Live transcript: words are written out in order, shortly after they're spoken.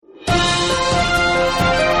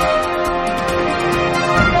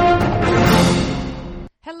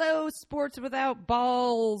Sports Without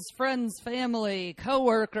Balls, friends, family,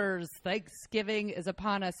 coworkers. Thanksgiving is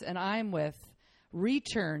upon us, and I'm with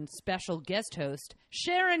return special guest host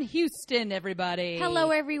Sharon Houston, everybody.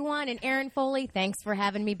 Hello, everyone, and Aaron Foley, thanks for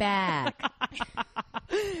having me back.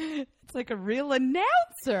 It's like a real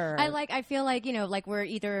announcer. I feel like, like we're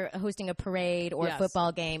either hosting a parade or Yes. a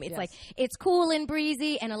football game. It's Yes. like, it's cool and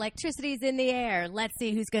breezy and electricity's in the air. Let's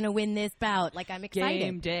see who's going to win this bout. Like, I'm excited.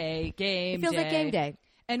 Game day. It feels like game day.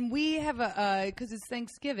 And we have because it's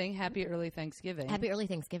Thanksgiving. Happy early Thanksgiving. Happy early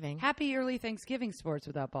Thanksgiving. Happy early Thanksgiving, Sports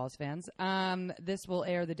Without Balls fans. This will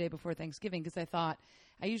air the day before Thanksgiving because I thought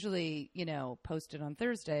I usually, post it on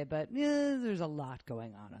Thursday, but there's a lot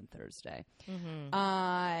going on Thursday.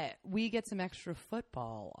 Mm-hmm. We get some extra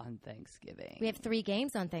football on Thanksgiving. We have 3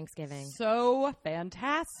 games on Thanksgiving. So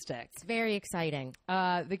fantastic. It's very exciting.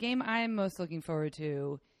 The game I'm most looking forward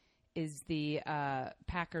to is the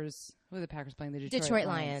Packers. Who are the Packers playing? The Detroit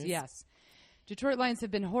Lions. Yes. Detroit Lions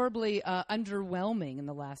have been horribly underwhelming in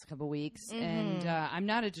the last couple weeks, and I'm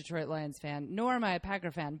not a Detroit Lions fan, nor am I a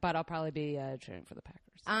Packer fan, but I'll probably be cheering for the Packers.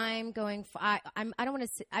 I'm going for. I don't want to.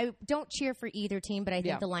 I don't cheer for either team, but I think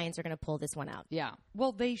Yeah. the Lions are going to pull this one out. Yeah.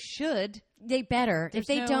 Well, they should. They better. There's If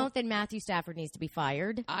they no- don't, then Matthew Stafford needs to be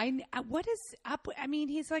fired. What is up? I mean,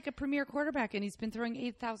 he's like a premier quarterback, and he's been throwing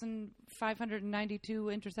 8,592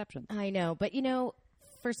 interceptions. I know, but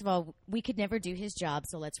first of all, we could never do his job,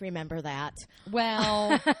 so let's remember that.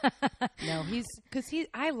 Well, no,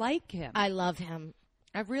 I like him. I love him.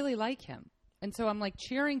 I really like him. And so I'm like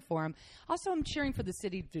cheering for him. Also, I'm cheering for the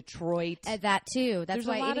city of Detroit. That too. That's There's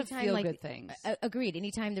why a lot of anytime, feel-good things. Agreed.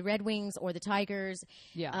 Anytime the Red Wings or the Tigers,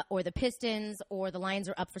 Yeah. or the Pistons or the Lions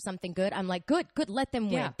are up for something good, I'm like, good, let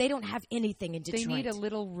them win. Yeah. They don't have anything in Detroit. They need a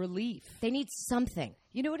little relief. They need something.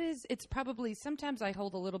 You know what it is? It's probably sometimes I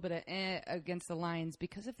hold a little bit of against the Lions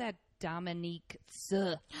because of that Dominique.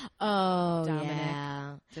 Oh, Dominic.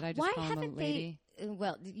 yeah. Did I just Why call him a haven't lady?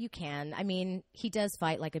 Well, you can. I mean, he does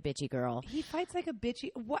fight like a bitchy girl. He fights like a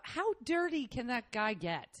bitchy. How dirty can that guy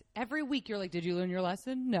get? Every week you're like, did you learn your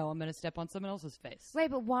lesson? No, I'm going to step on someone else's face.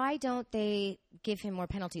 Right, but why don't they give him more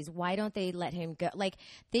penalties? Why don't they let him go? Like,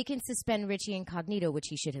 they can suspend Richie Incognito, which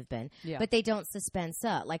he should have been, Yeah. but they don't suspend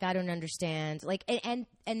Sut. Like, I don't understand. Like, and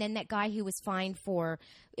then that guy who was fined for,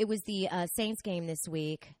 it was the Saints game this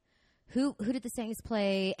week. Who did the Saints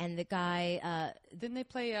play? And the guy, Didn't they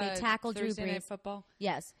play they tackled Drew Thursday Night Brees. Football?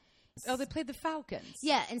 Yes. Oh, they played the Falcons.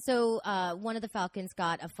 Yeah, and so one of the Falcons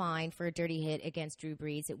got a fine for a dirty hit against Drew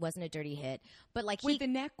Brees. It wasn't a dirty hit, but like With the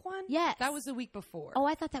neck one? Yes. That was the week before. Oh,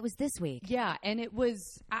 I thought that was this week. Yeah, and it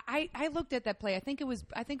was I looked at that play. I think it was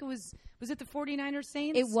it the 49ers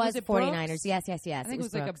Saints? It was it 49ers. Brooks? Yes. I think it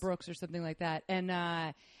was like a Brooks. Brooks or something like that. And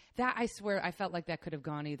that I swear I felt like that could have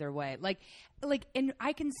gone either way. Like and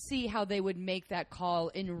I can see how they would make that call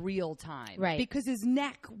in real time. Right. Because his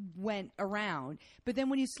neck went around. But then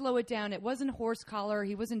when you slow it down, it wasn't horse collar.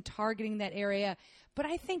 He wasn't targeting that area. But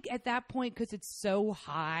I think at that point, because it's so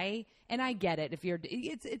high, and I get it,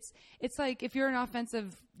 it's like if you're an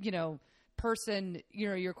offensive, person,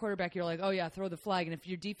 your quarterback, you're like, oh yeah, throw the flag. And if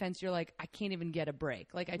you're defense, you're like, I can't even get a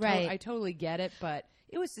break. Like I totally get it, but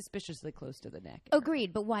it was suspiciously close to the neck.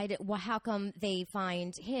 Agreed, but how come they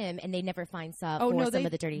find him and they never find Sub Oh for no, some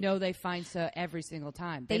of the dirty? No, they find every single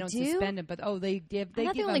time. They don't do? suspend him, but they give. I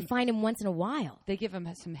thought they only find him once in a while. They give him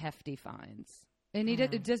some hefty fines, and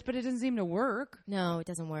but it doesn't seem to work. No, it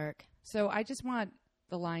doesn't work. So I just want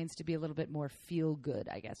the Lions to be a little bit more feel good,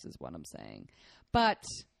 I guess is what I'm saying. But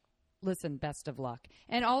listen, best of luck.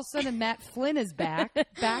 And all of a sudden, Matt Flynn is back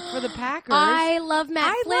for the Packers. I love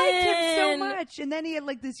Matt Flynn. I like him so much. And then he had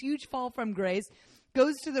like this huge fall from grace,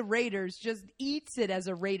 goes to the Raiders, just eats it as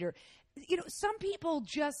a Raider. Some people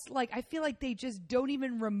just I feel like they just don't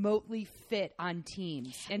even remotely fit on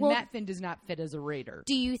teams. And Matt Flynn does not fit as a Raider.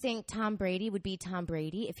 Do you think Tom Brady would be Tom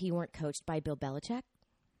Brady if he weren't coached by Bill Belichick?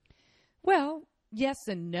 Well, yes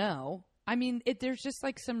and no. I mean, there's just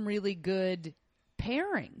some really good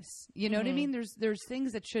pairings. You know what I mean? There's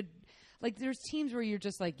things that should there's teams where you're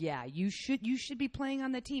just yeah, you should be playing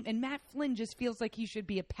on the team. And Matt Flynn just feels like he should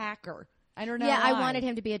be a Packer. I don't know. Yeah, I why. wanted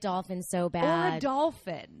him to be a Dolphin so bad. Or a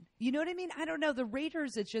Dolphin. You know what I mean? I don't know. The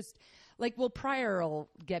Raiders, it's just Pryor will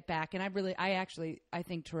get back. And I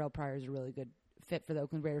think Terrell Pryor is a really good fit for the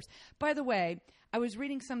Oakland Raiders. By the way, I was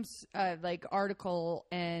reading some article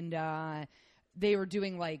and they were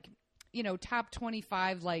doing top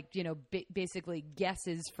 25, basically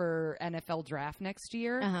guesses for NFL draft next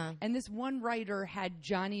year. Uh-huh. And this one writer had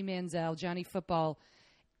Johnny Manziel, Johnny Football,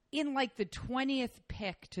 in the 20th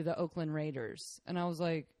pick to the Oakland Raiders. And I was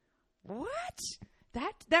like, what?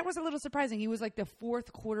 That was a little surprising. He was the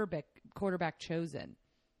fourth quarterback chosen.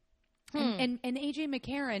 And AJ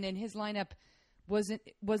McCarron and his lineup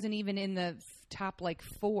wasn't even in the top like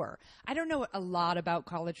 4. I don't know a lot about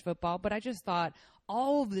college football, but I just thought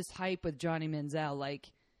all of this hype with Johnny Manziel,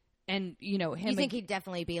 like, and you know him. You think he'd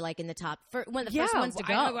definitely be like in the top, one of the first ones to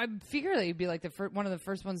go? I figure he'd be like one of the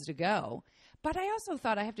first ones to go. But I also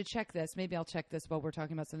thought I have to check this. Maybe I'll check this while we're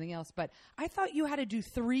talking about something else. But I thought you had to do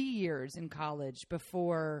 3 years in college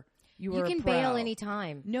before you were. You can a pro. bail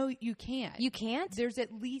anytime. No, you can't. You can't? There's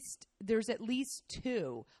at least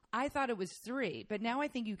 2. I thought it was 3, but now I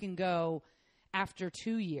think you can go after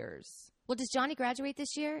 2 years. Well, does Johnny graduate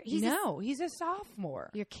this year? He's a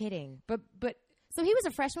sophomore. You're kidding. But so he was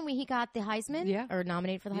a freshman when he got the Heisman? Yeah. Or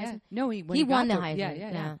nominated for the Heisman? No, he won the Heisman.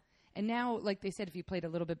 Yeah. And now, like they said, if he played a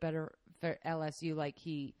little bit better for LSU, like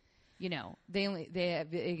he, you know, they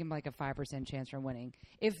give him like a 5% chance from winning.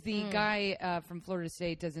 If the guy from Florida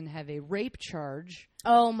State doesn't have a rape charge,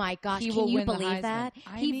 oh my gosh, can you believe that?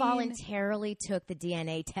 He voluntarily took the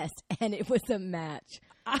DNA test, and it was a match.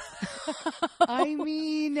 I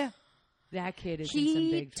mean, that kid is in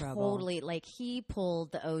some big trouble. Totally, like, he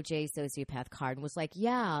pulled the OJ sociopath card and was like,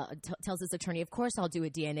 yeah, tells his attorney, of course I'll do a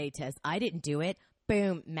DNA test. I didn't do it.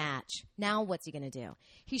 Boom, match. Now what's he going to do?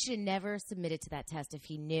 He should have never submitted to that test if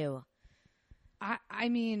he knew. I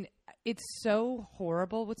mean, it's so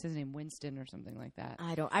horrible. What's his name? Winston or something like that.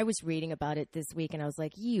 I was reading about it this week, and I was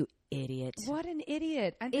like, you idiot. What an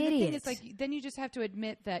idiot. And the thing is, like, then you just have to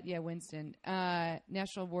admit that, Winston.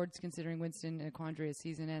 National awards considering Winston and Quandria's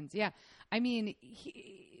season ends. Yeah. I mean,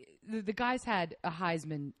 the guy's had a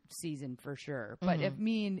Heisman season for sure. But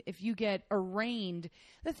if you get arraigned,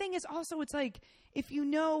 the thing is also, it's like, if you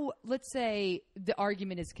know, let's say the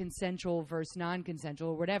argument is consensual versus non-consensual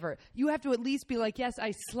or whatever, you have to at least be like, yes,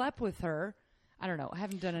 I slept with her. I don't know. I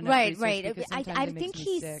haven't done enough research. Right. I think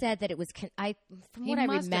he said that it was. From what I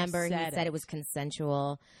remember, he said it was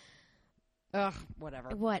consensual. Ugh, whatever.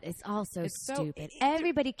 What? It's all so stupid.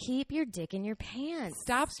 Everybody keep your dick in your pants.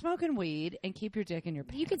 Stop smoking weed and keep your dick in your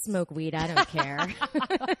pants. You can smoke weed. I don't care.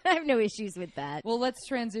 I have no issues with that. Well, let's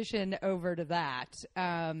transition over to that.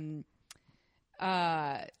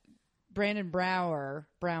 Brandon Browner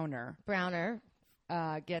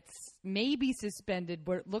gets maybe suspended,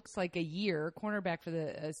 but it looks like a year, cornerback for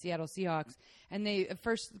the Seattle Seahawks. And they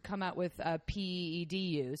first come out with PED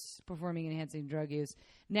use, performing enhancing drug use.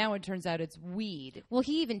 Now it turns out it's weed. Well,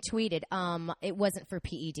 he even tweeted, it wasn't for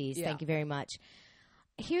PEDs. Yeah. Thank you very much.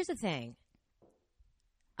 Here's the thing.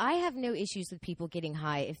 I have no issues with people getting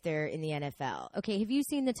high if they're in the NFL. Okay, have you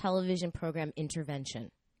seen the television program Intervention?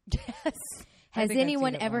 Yes. Has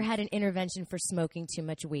anyone ever had an intervention for smoking too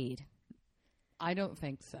much weed? I don't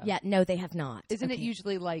think so. Yeah, no, they have not. Isn't it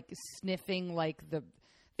usually like sniffing like the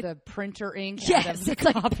printer ink? Yes, out of the it's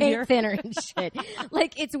like copier? paint thinner and shit.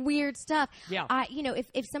 Like, it's weird stuff. Yeah.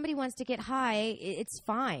 If somebody wants to get high, it's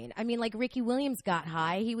fine. I mean, like, Ricky Williams got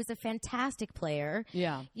high. He was a fantastic player.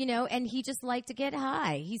 Yeah. And he just liked to get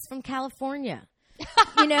high. He's from California.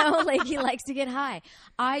 Like, he likes to get high.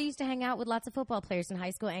 I used to hang out with lots of football players in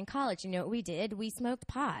high school and college. You know what we did? We smoked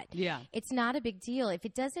pot. Yeah. It's not a big deal. If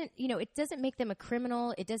it doesn't, it doesn't make them a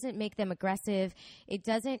criminal. It doesn't make them aggressive. It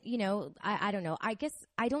doesn't, I don't know. I guess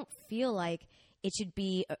I don't feel like it should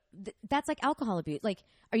be, that's like alcohol abuse. Like,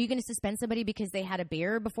 are you going to suspend somebody because they had a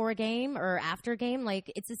beer before a game or after a game?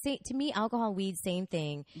 Like, it's the same, to me, alcohol, weed, same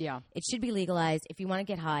thing. Yeah. It should be legalized. If you want to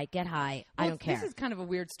get high, get high. I don't care. This is kind of a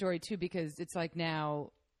weird story, too, because it's like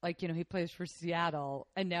now, like, he plays for Seattle,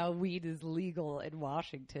 and now weed is legal in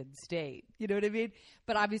Washington State. You know what I mean?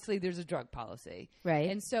 But obviously there's a drug policy. Right.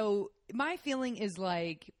 And so my feeling is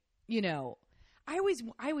like, I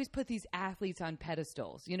always put these athletes on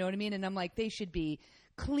pedestals, you know what I mean? And I'm like, they should be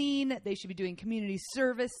clean. They should be doing community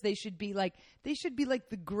service. They should be like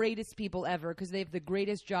the greatest people ever because they have the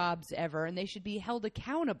greatest jobs ever, and they should be held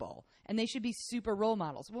accountable, and they should be super role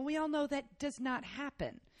models. Well, we all know that does not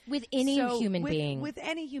happen. With any human being. With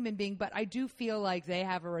any human being, but I do feel like they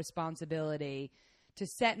have a responsibility to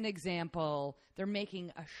set an example. They're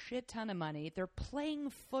making a shit ton of money. They're playing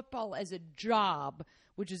football as a job,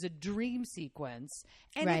 which is a dream sequence.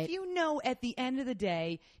 And right. if at the end of the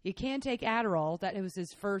day, you can't take Adderall, that it was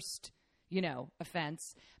his first,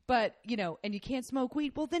 offense, but, and you can't smoke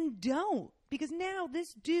weed, well, then don't. Because now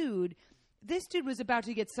this dude was about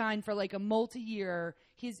to get signed for like a multi-year.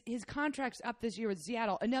 His contract's up this year with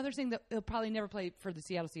Seattle. Another thing that he'll probably never play for the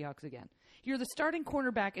Seattle Seahawks again. You're the starting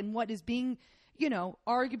cornerback in what is being,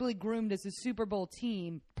 arguably groomed as a Super Bowl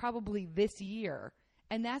team probably this year.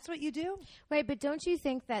 And that's what you do? Right, but don't you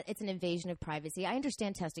think that it's an invasion of privacy? I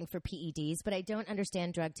understand testing for PEDs, but I don't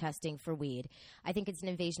understand drug testing for weed. I think it's an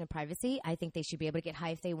invasion of privacy. I think they should be able to get high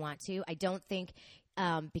if they want to. I don't think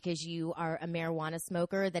because you are a marijuana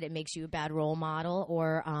smoker that it makes you a bad role model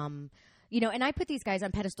or and I put these guys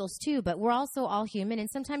on pedestals too, but we're also all human, and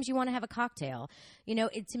sometimes you want to have a cocktail.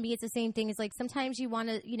 To me, it's the same thing as like sometimes you want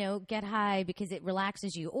to, get high because it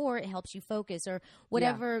relaxes you or it helps you focus or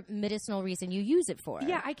whatever medicinal reason you use it for.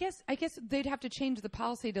 Yeah, I guess they'd have to change the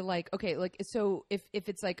policy to like, okay, like so if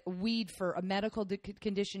it's like weed for a medical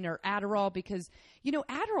condition or Adderall, because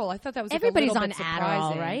Adderall, I thought that was like everybody's a little on bit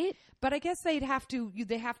surprising, Adderall, right? But I guess they have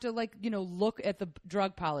to like look at the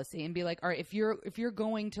drug policy and be like, all right, if you're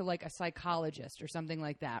going to like a psychologist or something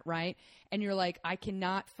like that, right? And you're like, I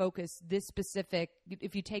cannot focus this specific.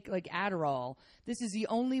 If you take like Adderall, this is the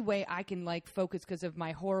only way I can like focus because of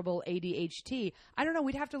my horrible ADHD. I don't know.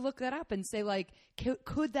 We'd have to look that up and say like,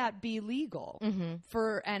 could that be legal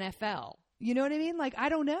for NFL? You know what I mean? Like, I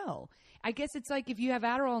don't know. I guess it's like if you have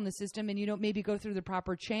Adderall in the system and you don't maybe go through the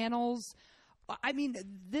proper channels. I mean,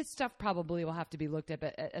 this stuff probably will have to be looked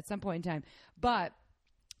at some point in time. But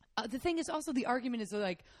the thing is also the argument is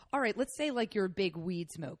like, all right, let's say like you're a big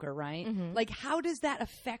weed smoker, right? Like, how does that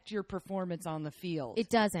affect your performance on the field? It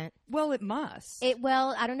doesn't. Well, it must.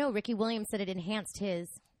 Well, I don't know. Ricky Williams said it enhanced his.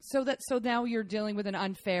 So now you're dealing with an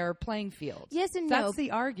unfair playing field. Yes and no. That's the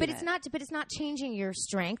argument. But it's not changing your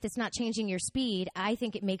strength. It's not changing your speed. I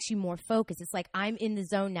think it makes you more focused. It's like I'm in the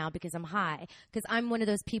zone now because I'm high. Because I'm one of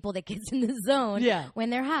those people that gets in the zone when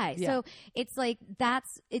they're high. Yeah. So it's like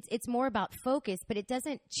it's more about focus, but it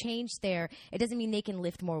doesn't change it doesn't mean they can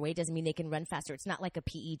lift more weight. It doesn't mean they can run faster. It's not like a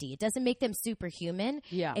PED. It doesn't make them superhuman.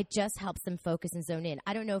 Yeah. It just helps them focus and zone in.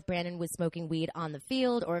 I don't know if Brandon was smoking weed on the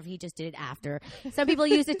field or if he just did it after. Some people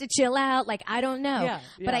use it to chill out. Like, I don't know. Yeah.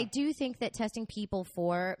 But I do think that testing people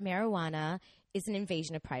for marijuana is an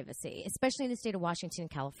invasion of privacy, especially in the state of Washington,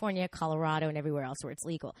 California, Colorado, and everywhere else where it's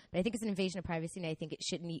legal. But I think it's an invasion of privacy, and I think it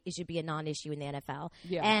should be a non-issue in the NFL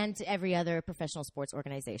and every other professional sports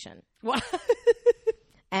organization. What?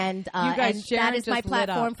 And, you guys, and Sharon that is my just lit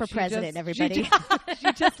platform up. for president, everybody.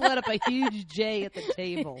 She just lit up a huge J at the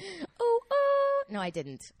table. Oh. No, I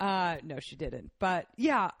didn't. No, she didn't. But,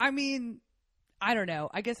 yeah, I mean, I don't know.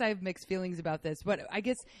 I guess I have mixed feelings about this. But I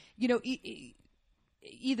guess,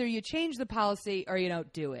 either you change the policy or you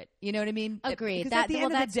don't do it. You know what I mean? Agreed. Because at the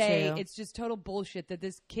end of the day, true. it's just total bullshit that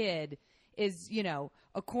this kid is,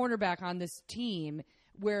 a cornerback on this team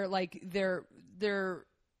where, like, their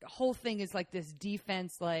whole thing is, like, this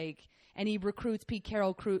defense, like, and he recruits, Pete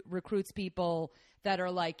Carroll recruits people that are,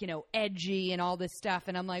 like, edgy and all this stuff.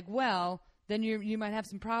 And I'm like, well, then you might have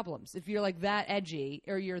some problems. If you're like that edgy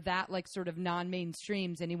or you're that like sort of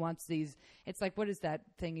non-mainstreams and he wants these, it's like, what is that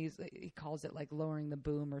thing? He calls it like lowering the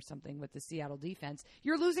boom or something with the Seattle defense.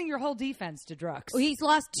 You're losing your whole defense to drugs. Well, he's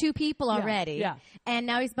lost 2 people already. Yeah. And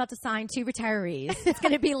now he's about to sign 2 retirees. It's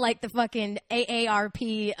going to be like the fucking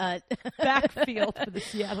AARP backfield for the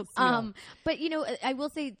Seattle Seahawks. But, I will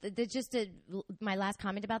say that my last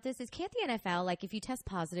comment about this is, can't the NFL, like if you test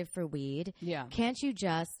positive for weed, can't you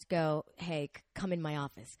just go, hey, come in my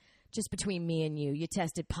office? Just between me and you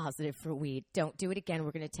tested positive for weed. Don't do it again.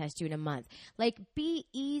 We're going to test you in a month. Like, be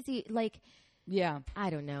easy. Like, yeah, I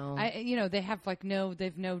don't know. They have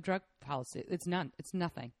they've no drug policy. It's none. It's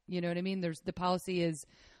nothing. You know what I mean? The policy is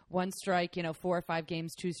 1 strike, 4 or 5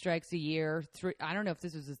 games, 2 strikes a year. 3. I don't know if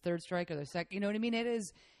this was the 3rd strike or the 2nd. You know what I mean? It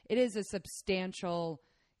is a substantial,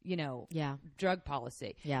 drug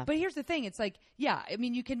policy. Yeah. But here's the thing. It's like, I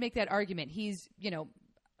mean, you can make that argument. He's,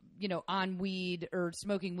 on weed or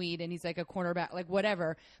smoking weed and he's like a cornerback, like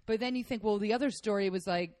whatever. But then you think, well, the other story was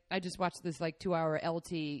like, I just watched this like 2-hour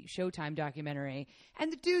LT Showtime documentary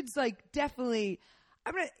and the dude's like definitely,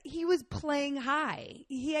 he was playing high.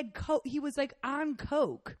 He was like on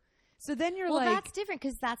coke. So then you're like, that's different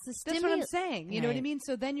because that's the That's what I'm saying. You know what I mean?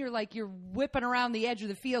 So then you're like, you're whipping around the edge of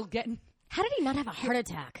the field getting. How did he not have a heart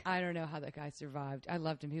attack? I don't know how that guy survived. I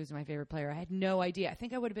loved him. He was my favorite player. I had no idea. I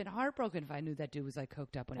think I would have been heartbroken if I knew that dude was like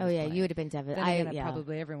coked up when he was playing. You would have been devastated.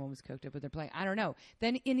 Probably everyone was coked up when they're playing. I don't know.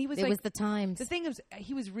 Then and he was it was the times. The thing is,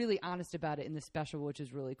 he was really honest about it in the special, which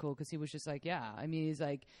is really cool because he was just like, I mean, he's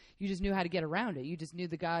like, you just knew how to get around it. You just knew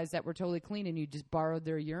the guys that were totally clean and you just borrowed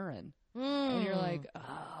their urine. And you're like,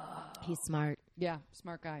 oh. He's smart. Yeah,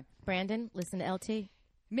 smart guy. Brandon, listen to LT.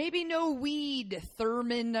 Maybe no weed,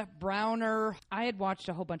 Thurman, Browner. I had watched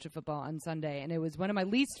a whole bunch of football on Sunday, and it was one of my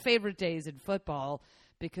least favorite days in football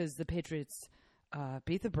because the Patriots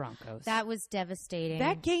beat the Broncos. That was devastating.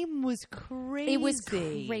 That game was crazy. It was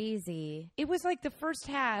crazy. It was like the first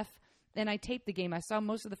half, and I taped the game. I saw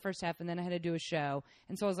most of the first half, and then I had to do a show.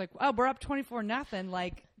 And so I was like, oh, we're up 24-0.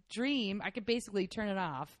 Like, dream. I could basically turn it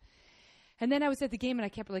off. And then I was at the game, and I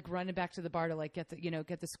kept like running back to the bar to like get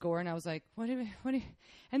the score. And I was like, what? And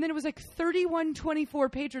then it was like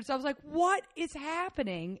 31-24 Patriots. I was like, what is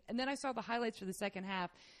happening? And then I saw the highlights for the second half,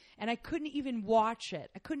 and I couldn't even watch it.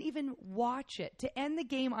 To end the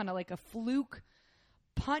game on a fluke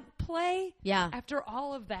punt play. Yeah. After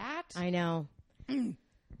all of that, I know.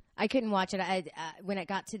 I couldn't watch it. When it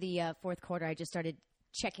got to the fourth quarter, I just started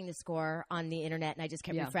checking the score on the internet, and I just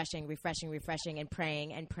kept refreshing, and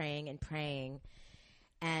praying.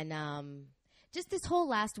 And just this whole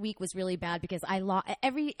last week was really bad because I lost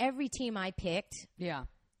every team I picked. Yeah.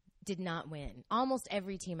 Did not win. Almost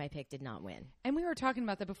every team I picked did not win. And we were talking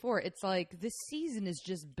about that before. It's like this season is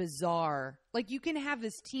just bizarre. Like you can have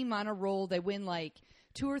this team on a roll. They win like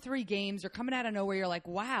 2 or 3 games. They're coming out of nowhere. You're like,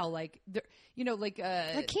 wow. Like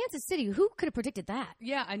Kansas City. Who could have predicted that?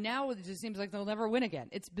 Yeah. And now it just seems like they'll never win again.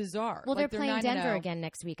 It's bizarre. Well, like they're playing Denver 9-0 again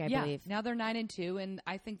next week, I believe. Now they're 9-2, and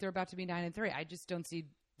I think they're about to be 9-3. I just don't see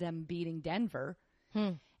them beating Denver.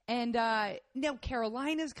 And now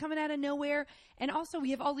Carolina's coming out of nowhere. And also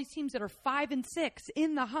we have all these teams that are 5-6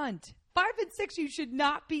 in the hunt. 5-6, you should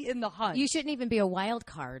not be in the hunt. You shouldn't even be a wild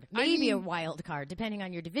card. Maybe a wild card, depending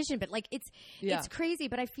on your division. But like it's crazy.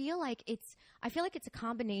 But I feel like it's a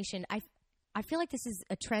combination. I feel like this is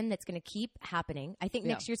a trend that's going to keep happening. I think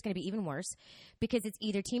next year's going to be even worse because it's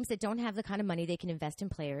either teams that don't have the kind of money they can invest in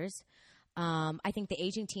players. I think the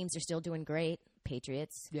aging teams are still doing great.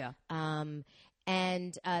 Patriots. Yeah.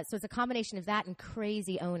 And so it's a combination of that and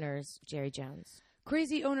crazy owners, Jerry Jones.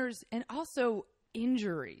 Crazy owners and also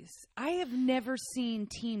injuries. I have never seen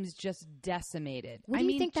teams just decimated. What do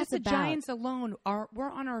you think that's just the about? Giants alone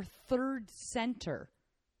we're on our 3rd center.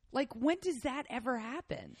 Like, when does that ever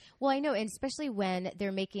happen? Well, I know, and especially when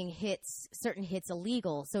they're making certain hits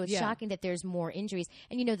illegal. So it's shocking that there's more injuries.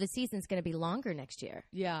 And, the season's going to be longer next year.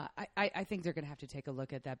 Yeah, I think they're going to have to take a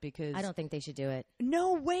look at that because I don't think they should do it.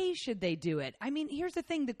 No way should they do it. I mean, here's the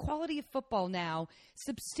thing. The quality of football now,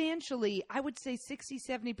 substantially, I would say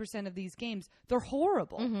 60-70% of these games, they're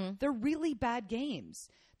horrible. Mm-hmm. They're really bad games.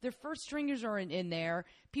 Their first stringers are in there.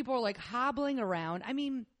 People are, like, hobbling around. I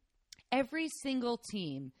mean, every single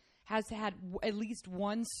team has had at least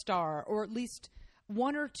one star or at least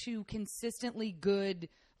 1 or 2 consistently good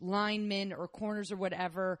linemen or corners or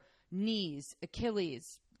whatever, knees,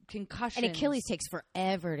 Achilles, concussions. And Achilles takes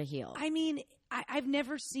forever to heal. I mean, I've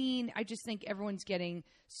never seen – I just think everyone's getting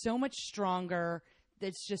so much stronger.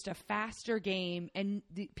 It's just a faster game. And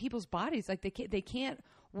people's bodies, like they can't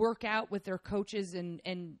work out with their coaches and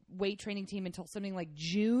weight training team until something like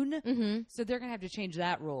June. Mm-hmm. So they're going to have to change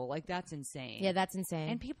that rule. Like, that's insane. Yeah, that's insane.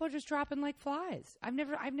 And people are just dropping like flies. I've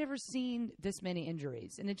never seen this many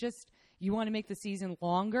injuries. And it just – you want to make the season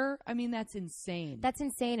longer? I mean, that's insane. That's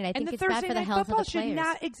insane, and I think it's Thursday bad for the health of the players. Should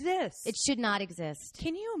not exist. It should not exist.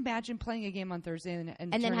 Can you imagine playing a game on Thursday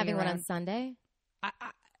and then having one on Sunday? How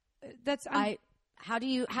does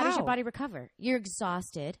your body recover? You're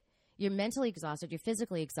exhausted. You're mentally exhausted. You're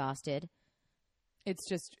physically exhausted.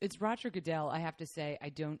 It's Roger Goodell. I have to say,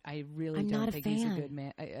 I really don't think he's a good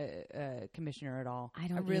man, commissioner at all.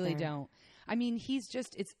 I really don't. I mean, he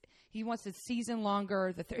wants the season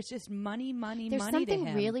longer. It's just money. There's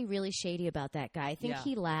something really, really shady about that guy. I think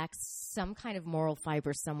he lacks some kind of moral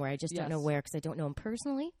fiber somewhere. I just don't know where because I don't know him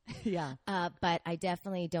personally. Yeah. But I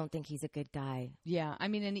definitely don't think he's a good guy. Yeah. I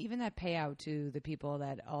mean, and even that payout to the people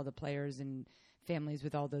all the players and families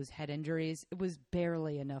with all those head injuries, it was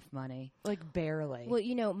barely enough money. Like, barely.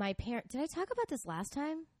 Well, my parents... Did I talk about this last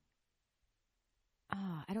time?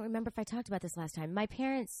 Oh, I don't remember if I talked about this last time. My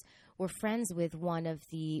parents were friends with one of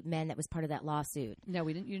the men that was part of that lawsuit. No,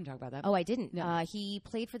 we didn't. You didn't talk about that. Oh, I didn't. No. He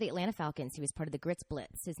played for the Atlanta Falcons. He was part of the Grits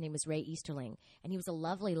Blitz. His name was Ray Easterling, and he was a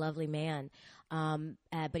lovely, lovely man.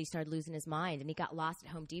 But he started losing his mind, and he got lost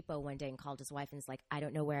at Home Depot one day and called his wife and was like, "I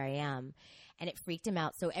don't know where I am," and it freaked him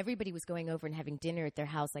out. So everybody was going over and having dinner at their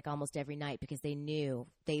house like almost every night because they knew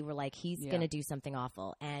they were like, he's going to do something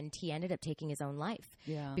awful, and he ended up taking his own life.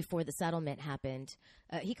 Yeah. Before the settlement happened,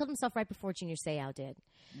 he killed himself right before Junior Seau did.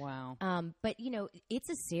 Wow. But it's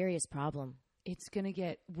a serious problem. It's going to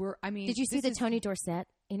get did you see the Tony Dorsett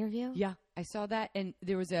interview? Yeah, I saw that. And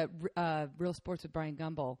there was a Real Sports with Brian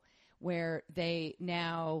Gumbel where they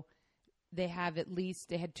had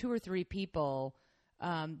 2 or 3 people.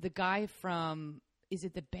 The guy from, is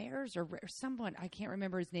it the Bears or someone? I can't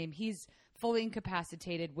remember his name. He's fully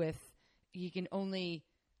incapacitated he can only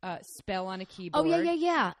spell on a keyboard. Oh,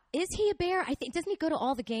 yeah. Is he a Bear? I think, doesn't he go to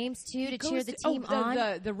all the games too to cheer the team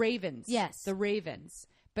on? The Ravens. Yes. The Ravens.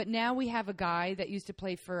 But now we have a guy that used to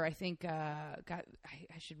play for, I think, I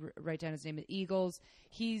should write down his name, the Eagles.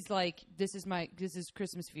 He's like, this is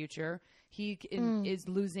Christmas future. He is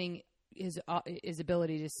losing his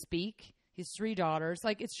ability to speak. His 3 daughters.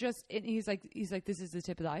 Like, it's just, he's like, this is the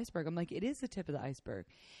tip of the iceberg. I'm like, it is the tip of the iceberg.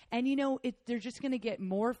 And, they're just going to get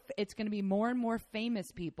more, it's going to be more and more famous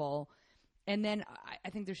people. And then I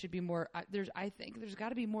think there should be more. I think there's got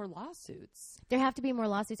to be more lawsuits. There have to be more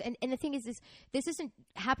lawsuits. And the thing is, this isn't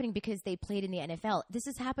happening because they played in the NFL. This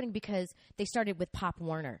is happening because they started with Pop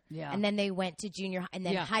Warner. Yeah. And then they went to junior and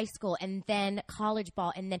then high school and then college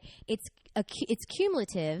ball. And then it's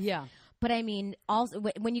cumulative. Yeah. But I mean, also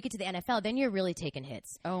when you get to the NFL, then you're really taking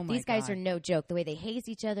hits. Oh my These guys God. are no joke. The way they haze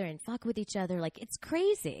each other and fuck with each other, like, it's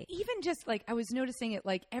crazy. Even just like I was noticing it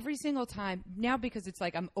like every single time now, because it's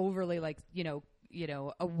like I'm overly like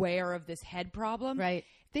aware of this head problem. Right.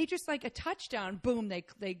 They just like a touchdown, boom, they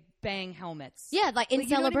bang helmets. Yeah, like in you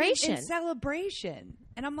know what I mean? celebration. In celebration.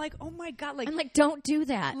 And I'm like, oh my God, like I'm like, don't do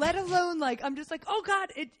that. let alone like I'm just like, oh God,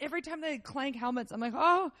 every time they clank helmets, I'm like,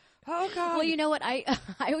 oh God. Well, you know what? I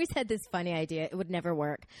always had this funny idea. It would never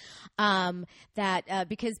work. That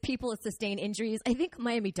because people sustain injuries. I think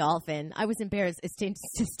Miami Dolphin, I was embarrassed,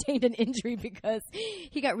 sustained an injury because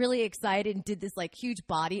he got really excited and did this like huge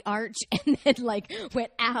body arch and then like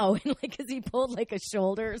went ow and like because he pulled like a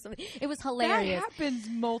shoulder or something. It was hilarious. That happens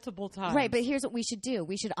multiple times. Right, but here's what we should do.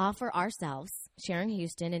 We should offer ourselves, Sharon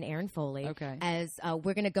Houston and Aaron Foley, as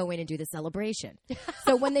we're going to go in and do the celebration.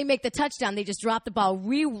 So when they make the touchdown, they just drop the ball,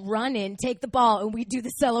 we run in, take the ball, and we do the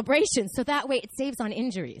celebration. So that way it saves on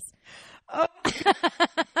injuries. Oh.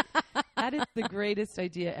 That is the greatest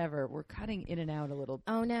idea ever. We're cutting in and out a little.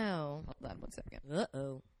 Oh, no. Hold on 1 second.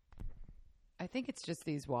 Uh-oh. I think it's just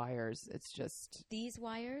these wires. It's just These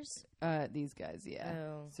wires? these guys, yeah.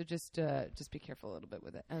 Oh. So just be careful a little bit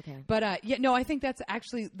with it. Okay. But I think that's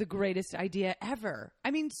actually the greatest idea ever.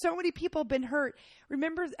 I mean, so many people have been hurt.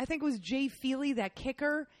 Remember, I think it was Jay Feely, that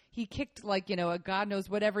kicker. He kicked like a God knows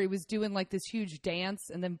whatever. He was doing like this huge dance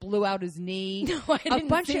and then blew out his knee. No, I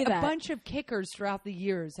didn't see that. A bunch of kickers throughout the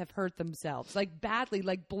years have hurt themselves, like badly,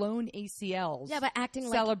 like blown ACLs. Yeah, but acting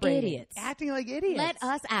like celebrating. idiots. Acting like idiots. Let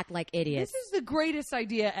us act like idiots. This is the greatest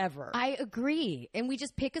idea ever. I agree, and we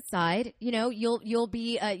just pick a side. You'll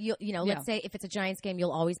be let's say if it's a Giants game,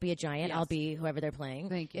 you'll always be a Giant. Yes. I'll be whoever they're playing.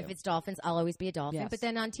 Thank you. If it's Dolphins, I'll always be a Dolphin. Yes. But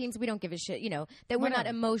then on teams, we don't give a shit. That we're not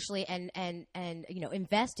emotionally and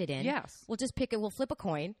invested in. Yes. We'll just pick it. We'll flip a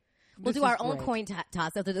coin. We'll This do our is own great. coin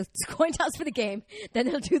toss. So the coin toss for the game. Then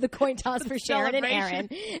they'll do the coin toss for Sharon and Aaron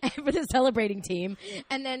and for the celebrating team.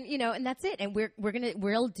 And then and that's it. And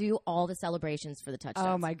we'll do all the celebrations for the touchdowns.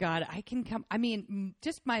 Oh my God, I can come. I mean,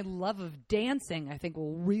 just my love of dancing, I think,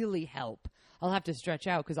 will really help. I'll have to stretch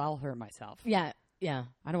out because I'll hurt myself. Yeah. Yeah.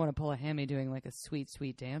 I don't want to pull a hammy doing like a sweet,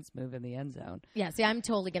 sweet dance move in the end zone. Yeah. See, I'm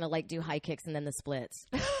totally gonna like do high kicks and then the splits.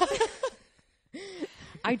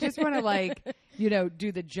 I just want to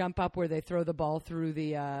do the jump up where they throw the ball through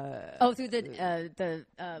the through the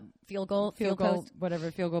field goal post.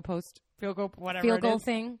 whatever field goal post, field goal whatever field it goal is.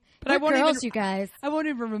 thing. But We're I won't girls, even, you guys. I won't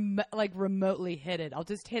even remotely hit it. I'll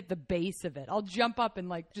just hit the base of it. I'll jump up and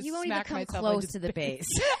just You won't smack even come myself close to the base.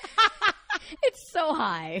 It's so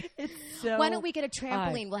high. It's so. Why don't we get a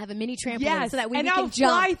trampoline? We'll have a mini trampoline Yes, so that we and can I'll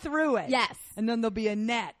jump. fly through it. Yes. And then there'll be a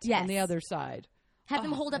net Yes. on the other side. Have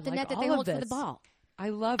them hold up I the like net that all they of hold for the this. ball. I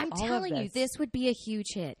love I'm all telling of you, this would be a huge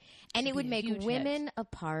hit. And it would be a make huge women a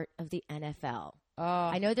part of the NFL. Oh,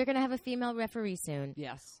 I know they're going to have a female referee soon.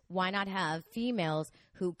 yes. Why not have females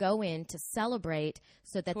who go in to celebrate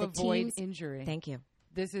so that To the avoid teams... injury. Thank you.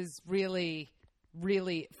 This is really,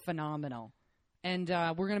 really phenomenal. And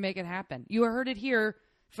we're going to make it happen. You heard it here,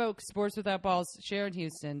 folks. Sports Without Balls, Sharon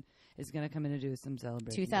Houston is going to come in and do some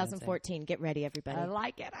celebration. 2014. Get ready, everybody. I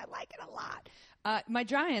like it. I like it a lot. My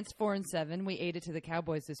Giants, 4-7. We ate it to the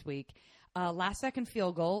Cowboys this week. Last second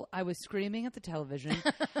field goal. I was screaming at the television.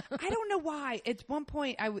 I don't know why. At one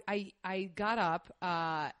point, I got up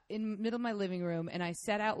in the middle of my living room and I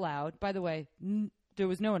said out loud. By the way, there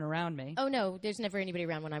was no one around me. Oh, no. There's never anybody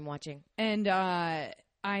around when I'm watching. And I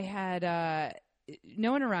had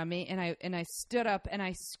no one around me, and I stood up and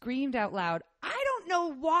I screamed out loud, I don't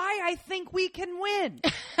know why I think we can win.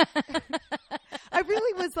 I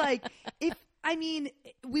really was like,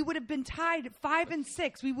 we would have been tied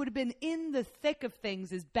 5-6. We would have been in the thick of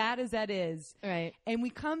things, as bad as that is. Right. And we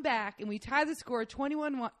come back and we tie the score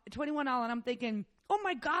 21-all, and I'm thinking, oh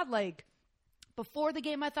my God, before the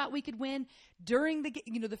game, I thought we could win. During the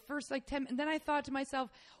the first 10, and then I thought to myself,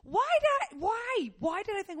 why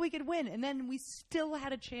did I think we could win? And then we still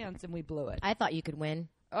had a chance, and we blew it. I thought you could win.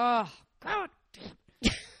 Oh God!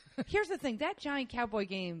 Here's the thing. That Giant Cowboy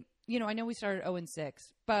game, I know we started 0-6,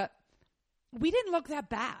 but we didn't look that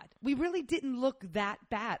bad. We really didn't look that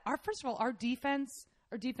bad. First of all, our defense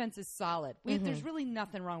is solid. There's really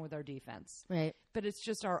nothing wrong with our defense. Right. But it's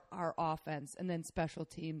just our offense, and then special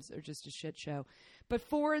teams are just a shit show. But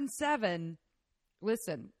 4-7,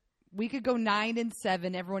 listen, we could go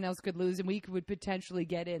 9-7. Everyone else could lose, and we would potentially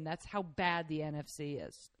get in. That's how bad the NFC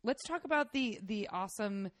is. Let's talk about the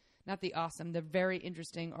very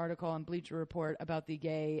interesting article on Bleacher Report about the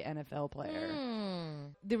gay NFL player.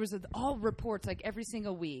 There was all reports like every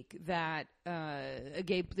single week that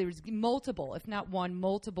there was multiple, if not one,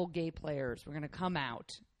 multiple gay players were going to come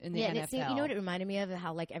out in the NFL. You know what it reminded me of?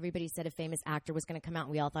 How like everybody said a famous actor was going to come out,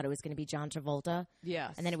 and we all thought it was going to be John Travolta.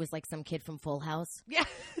 Yes. And then it was like some kid from Full House. Yeah.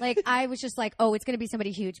 Like I was just like, oh, it's going to be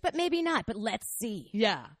somebody huge, but maybe not. But let's see.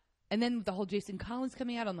 Yeah. And then the whole Jason Collins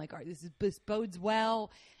coming out, I'm like, all right, this bodes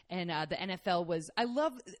well. And the NFL I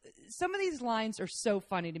love, some of these lines are so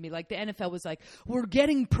funny to me. Like the NFL was like, we're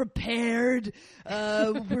getting prepared.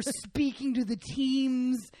 We're speaking to the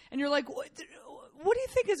teams. And you're like, what do you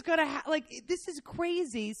think is going to happen? Like, this is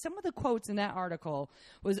crazy. Some of the quotes in that article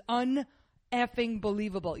was un-effing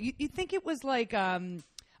believable. You think it was like,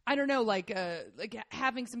 I don't know, like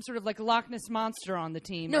having some sort of like Loch Ness Monster on the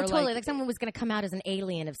team. No, or totally. Like someone was going to come out as an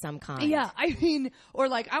alien of some kind. Yeah, I mean, or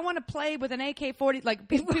like I want to play with an AK-40. Like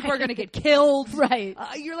people are going to get killed. Right.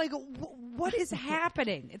 You're like, what is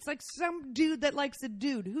happening? It's like some dude that likes a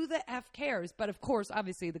dude. Who the F cares? But of course,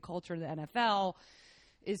 obviously, the culture of the NFL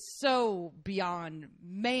is so beyond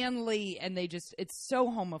manly, and it's so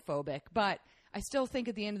homophobic. But I still think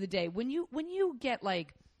at the end of the day, when you get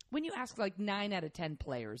like, when you ask like 9 out of 10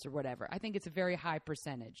 players or whatever, I think it's a very high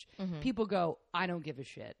percentage. Mm-hmm. People go, I don't give a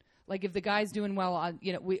shit. Like if the guy's doing well,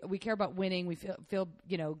 we care about winning. We feel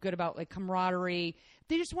good about like camaraderie.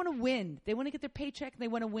 They just want to win. They want to get their paycheck and they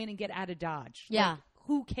want to win and get out of Dodge. Yeah. Like,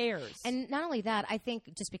 who cares? And not only that, I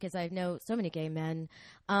think just because I know so many gay men,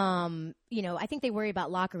 I think they worry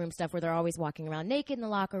about locker room stuff where they're always walking around naked in the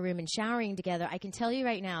locker room and showering together. I can tell you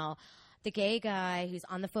right now, the gay guy who's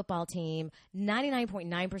on the football team,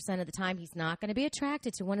 99.9% of the time, he's not going to be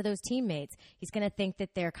attracted to one of those teammates. He's going to think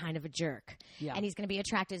that they're kind of a jerk. Yeah. And he's going to be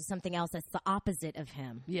attracted to something else that's the opposite of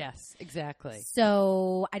him. Yes, exactly.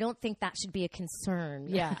 So I don't think that should be a concern.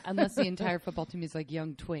 Yeah, unless the entire football team is like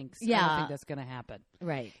young twinks. Yeah. I don't think that's going to happen.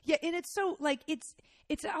 Right. Yeah, and it's so, like,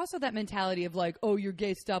 it's also that mentality of like, oh, you're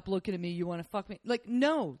gay, stop looking at me, you want to fuck me. Like,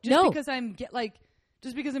 no. Because I'm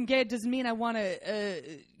just because I'm gay, it doesn't mean I want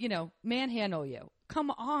to, manhandle you. Come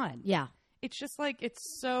on. Yeah. It's just like,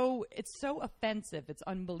 it's so offensive. It's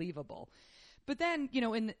unbelievable. But then,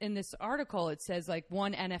 in this article, it says like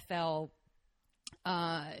one NFL,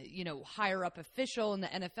 higher up official in the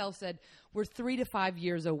NFL said, we're 3 to 5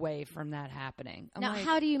 years away from that happening. Now,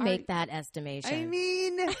 how do you make that estimation? I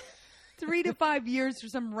mean, 3 to 5 years for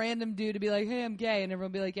some random dude to be like, hey, I'm gay. And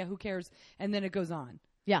everyone will be like, yeah, who cares? And then it goes on.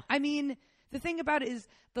 Yeah. I mean, the thing about it is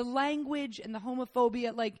the language and the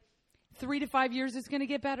homophobia, like 3 to 5 years is going to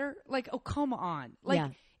get better. Like, oh, come on.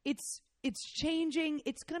 Like, it's changing.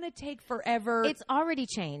 It's going to take forever. It's already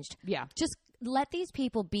changed. Yeah. Just let these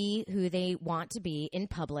people be who they want to be in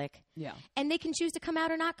public. Yeah. And they can choose to come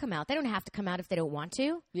out or not come out. They don't have to come out if they don't want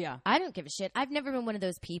to. Yeah. I don't give a shit. I've never been one of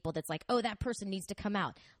those people that's like, oh, that person needs to come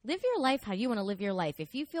out. Live your life how you want to live your life.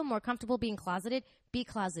 If you feel more comfortable being closeted, be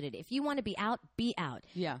closeted. If you want to be out, be out.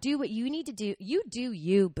 Yeah. Do what you need to do. You do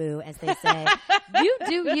you, boo, as they say. You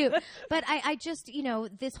do you. But I just,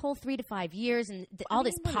 this whole 3 to 5 years and all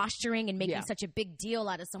this posturing and making such a big deal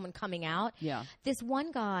out of someone coming out. Yeah. This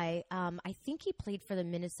one guy, I think he played for the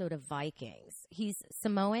Minnesota Vikings. He's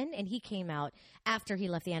Samoan, and he came out after he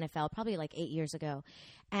left the NFL, probably like 8 years ago.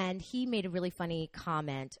 And he made a really funny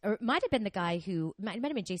comment, or it might have been the guy who, might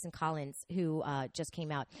have been Jason Collins, who just came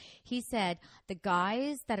out. He said, the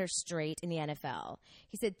guys that are straight in the NFL,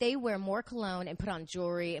 he said they wear more cologne and put on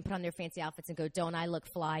jewelry and put on their fancy outfits and go, don't I look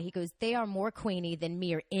fly? He goes, they are more queenie than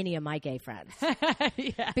me or any of my gay friends.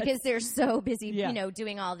 Yes. Because they're so busy,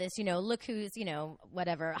 doing all this, look who's,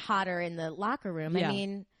 whatever, hotter in the locker room. Yeah. I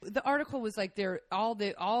mean, the article was like, all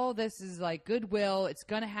this is like goodwill. It's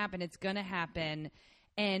going to happen. It's going to happen.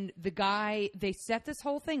 And the guy, they set this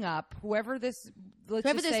whole thing up. Let's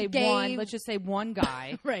just say one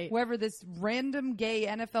guy, right? Whoever this random gay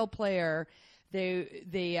NFL player, he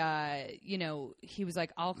was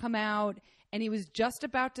like, I'll come out, and he was just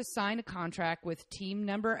about to sign a contract with team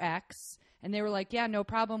number X, and they were like, yeah, no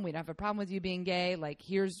problem. We don't have a problem with you being gay. Like,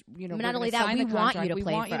 here's, not only that, we want you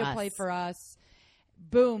to play for us.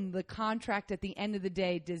 Boom, the contract at the end of the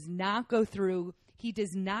day does not go through. He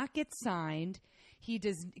does not get signed. he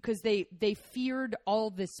does, because they feared all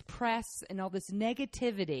this press and all this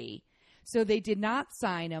negativity. So they did not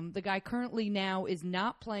sign him. The guy currently now is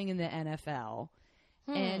not playing in the NFL.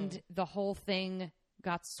 And the whole thing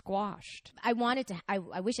got squashed. I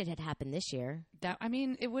wish it had happened this year.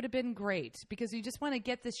 It would have been great, because you just want to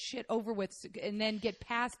get this shit over with and then get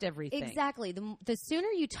past everything. Exactly. The sooner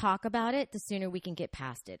you talk about it, the sooner we can get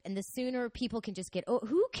past it. And the sooner people can just get,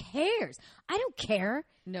 who cares? I don't care.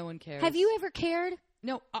 No one cares. Have you ever cared?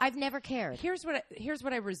 No, I've never cared. Here's what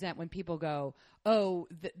I resent when people go, oh,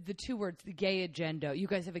 the two words, the gay agenda. You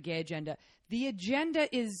guys have a gay agenda. The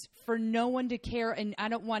agenda is for no one to care, and I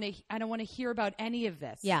don't want to hear about any of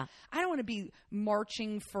this. Yeah. I don't want to be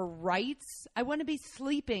marching for rights. I want to be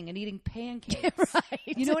sleeping and eating pancakes. Right.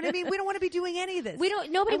 You know what I mean? We don't want to be doing any of this.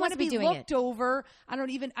 Nobody wants to be doing it. looked over. I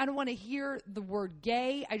don't want to hear the word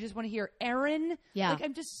gay. I just want to hear Aaron. Yeah. Like,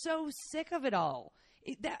 I'm just so sick of it all.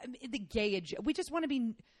 The gay agenda. We just want to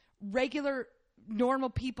be regular, normal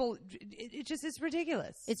people. It's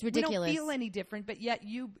ridiculous. It's ridiculous. We don't feel any different, but yet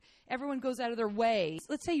everyone goes out of their way.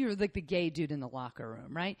 Let's say you're like the gay dude in the locker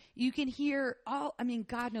room, right? You can hear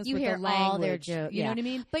God knows You what hear the language. all their jokes. You know what I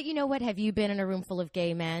mean? But you know what? Have you been in a room full of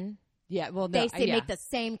gay men? Yeah, well, They make the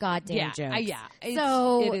same goddamn jokes.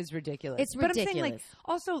 So it is ridiculous. It's But I'm saying, ridiculous. like,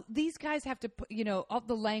 also these guys have to put, all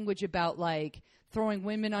the language about like throwing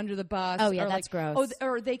women under the bus. Oh, yeah, or that's like, gross.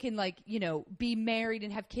 or they can be married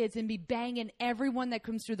and have kids and be banging everyone that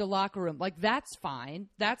comes through the locker room. Like, that's fine.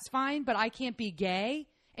 That's fine. But I can't be gay,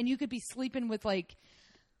 and you could be sleeping with like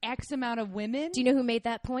X amount of women. Do you know who made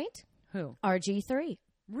that point? Who? RG3.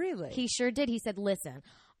 Really? He sure did. He said, listen,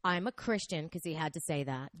 I'm a Christian, because he had to say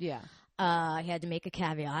that. Yeah. He had to make a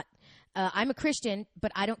caveat. I'm a Christian,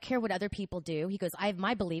 but I don't care what other people do. He goes, I have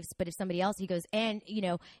my beliefs, but if somebody else, he goes, and,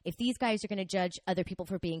 if these guys are going to judge other people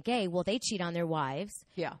for being gay, well, they cheat on their wives.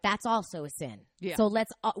 Yeah. That's also a sin. Yeah. So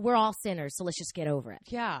we're all sinners, so let's just get over it.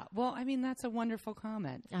 Yeah. Well, that's a wonderful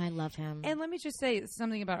comment. I love him. And let me just say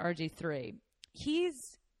something about RG3.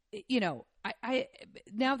 He's,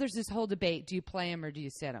 now there's this whole debate. Do you play him or do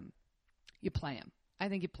you sit him? You play him. I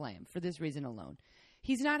think you play him for this reason alone.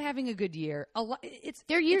 He's not having a good year.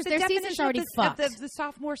 Their season's already fucked. The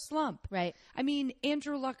sophomore slump. Right.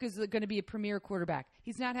 Andrew Luck is going to be a premier quarterback.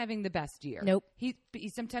 He's not having the best year. Nope.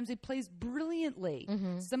 Sometimes he plays brilliantly.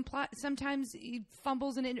 Mm-hmm. Sometimes he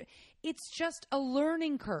fumbles it's just a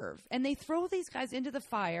learning curve. And they throw these guys into the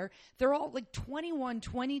fire. They're all like 21,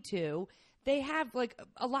 22. They have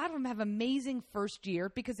a lot of them have amazing first year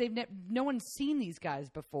because no one's seen these guys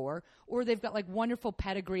before, or they've got wonderful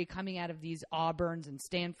pedigree coming out of these Auburns and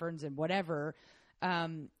Stanfords and whatever,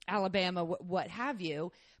 Alabama, what have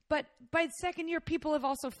you. But by the second year, people have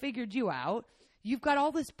also figured you out. You've got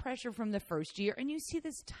all this pressure from the first year, and you see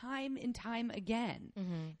this time and time again.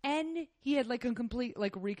 Mm-hmm. And he had a complete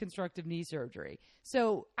reconstructive knee surgery.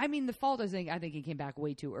 So the fault is I think he came back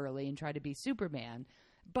way too early and tried to be Superman.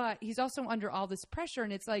 But he's also under all this pressure,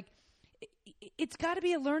 and it's got to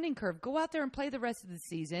be a learning curve. Go out there and play the rest of the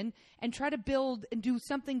season and try to build and do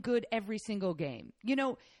something good every single game.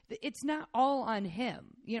 It's not all on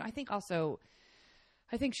him. I think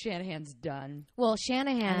Shanahan's done. Well,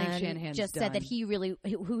 Shanahan's just done. said that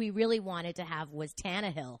who he really wanted to have was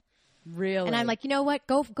Tannehill. Really? And I'm like, you know what?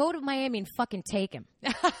 Go to Miami and fucking take him.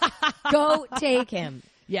 Go take him.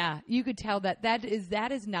 Yeah, you could tell that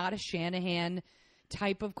is not a Shanahan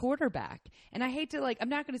type of quarterback. And I hate to I'm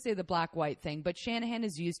not going to say the black-white thing, but Shanahan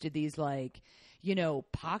is used to these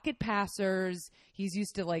pocket passers. He's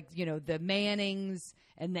used to the Mannings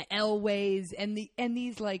and the Elways and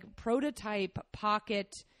these prototype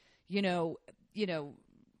pocket,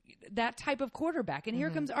 that type of quarterback. And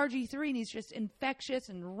here comes RG3, and he's just infectious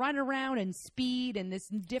and run around and speed and this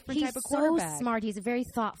different type of quarterback. He's so smart. He's a very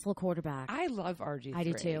thoughtful quarterback. I love RG3. I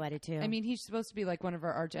do too. He's supposed to be one of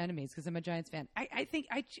our arch enemies because I'm a Giants fan. I think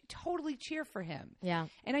I totally cheer for him. Yeah.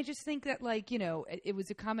 And I just think that it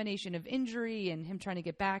was a combination of injury and him trying to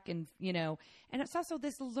get back and it's also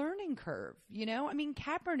this learning curve,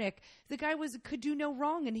 Kaepernick, the guy could do no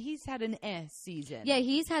wrong, and he's had an season. Yeah,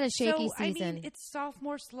 he's had a shaky season. It's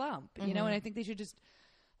sophomore slump, and I think they should just,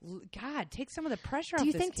 take some of the pressure off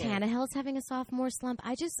this kid. Do you think Tannehill's having a sophomore slump?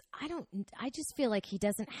 I just feel like he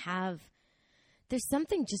doesn't have, there's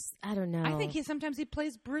something I don't know. I think sometimes he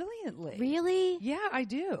plays brilliantly. Really? Yeah, I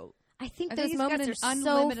do. I think those moments he's got an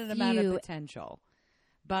are unlimited so amount few. of potential.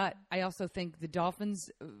 But I also think the Dolphins,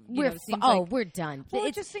 we're done. Well,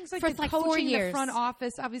 it just seems for the 4 coaching, years. the front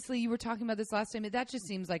office. Obviously, you were talking about this last time. That just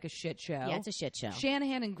seems like a shit show. Yeah, it's a shit show.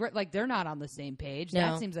 Shanahan and Grit, they're not on the same page. No.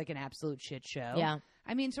 That seems like an absolute shit show. Yeah.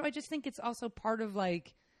 So I just think it's also part of the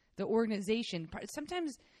organization.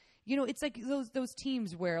 Sometimes You know, it's like those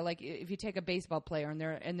teams where, like, if you take a baseball player and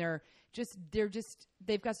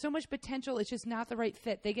they've got so much potential, it's just not the right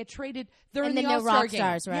fit. They get traded. They're And in the then they're All-Star rock game.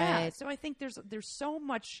 stars, right? Yeah. So I think there's so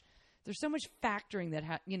much factoring that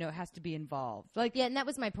has to be involved. Like, Yeah, and that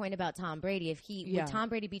was my point about Tom Brady. Would Tom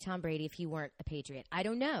Brady be Tom Brady if he weren't a Patriot? I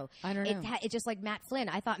don't know. It's just like Matt Flynn.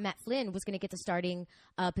 I thought Matt Flynn was going to get the starting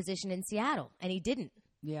position in Seattle, and he didn't.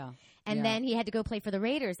 Yeah. And then he had to go play for the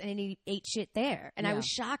Raiders, and he ate shit there. And I Yeah. was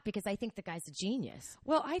shocked because I think the guy's a genius.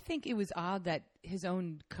 Well, I think it was odd that his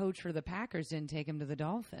own coach for the Packers didn't take him to the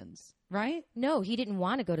Dolphins, right? No, he didn't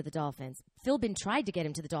want to go to the Dolphins. Philbin tried to get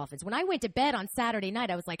him to the Dolphins. When I went to bed on Saturday night,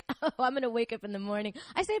 I was like, oh, I'm going to wake up in the morning.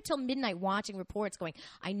 I stayed up till midnight watching reports going,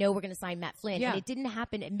 I know we're going to sign Matt Flynn. Yeah. And it didn't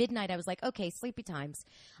happen at midnight. I was like, okay, sleepy times.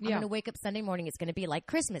 I'm going to wake up Sunday morning. It's going to be like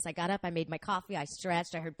Christmas. I got up. I made my coffee. I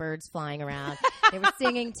stretched. I heard birds flying around. They were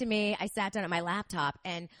singing to me. I sat down at my laptop,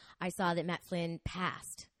 and I saw that Matt Flynn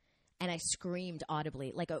passed. And I screamed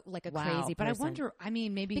audibly like a crazy person. But I wonder, I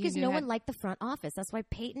mean, maybe because no one liked the front office. That's why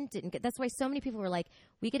Peyton didn't get. That's why so many people were like,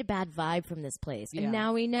 "We get a bad vibe from this place," and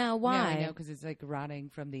now we know why. Now we know because it's like rotting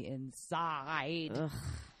from the inside. Ugh.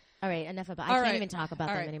 All right, enough about. I can't even talk about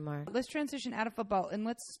them anymore. Let's transition out of football and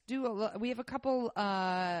let's do. We have a couple fun.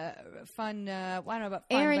 I don't know about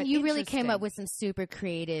fun, Aaron, but you really came interesting. up with some super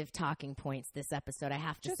creative talking points this episode. I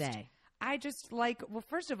have to say. I just like, well,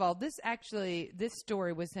 first of all, this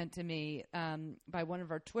story was sent to me by one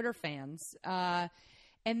of our Twitter fans.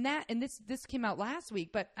 And this came out last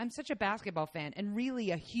week, but I'm such a basketball fan and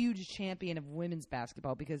really a huge champion of women's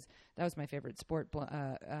basketball because that was my favorite sport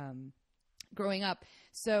growing up.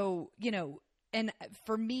 So, you know, and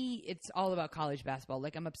for me, it's all about college basketball.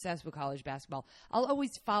 Like, I'm obsessed with college basketball. I'll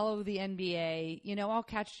always follow the NBA. You know, I'll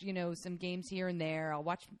catch, some games here and there. I'll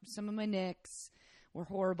watch some of my Knicks. We're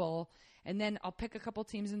horrible. And then I'll pick a couple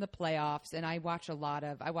teams in the playoffs, and I watch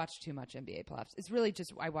too much NBA playoffs. It's really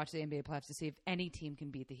just I watch the NBA playoffs to see if any team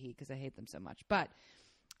can beat the Heat because I hate them so much. But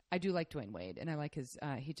I do like Dwayne Wade, and I like his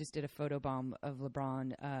he just did a photobomb of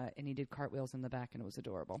LeBron, and he did cartwheels in the back, and it was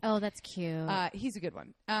adorable. Oh, that's cute. He's a good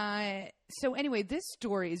one. So anyway, this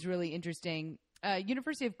story is really interesting.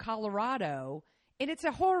 University of Colorado, and it's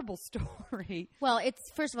a horrible story. Well,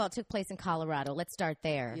 first of all, it took place in Colorado. Let's start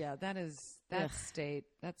there. Yeah, that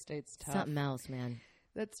state's tough. Something else, man.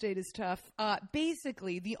 That state is tough.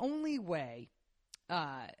 Basically, the only way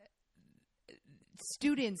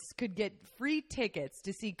students could get free tickets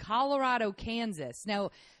to see Colorado, Kansas.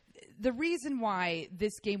 Now, the reason why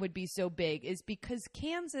this game would be so big is because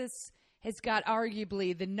Kansas has got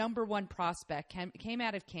arguably the number one prospect came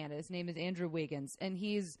out of Canada. His name is Andrew Wiggins, and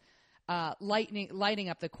he's lighting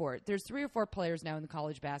up the court. There's 3 or 4 players now in the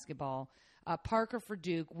college basketball. Parker for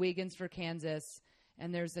Duke, Wiggins for Kansas,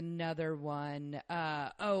 and there's another one.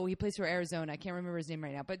 He plays for Arizona. I can't remember his name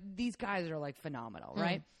right now, but these guys are like phenomenal,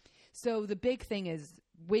 right? So the big thing is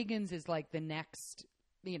Wiggins is like the next,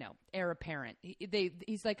 heir apparent.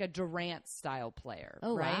 He's like a Durant style player,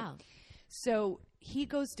 right? Wow. So he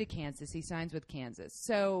goes to Kansas. He signs with Kansas.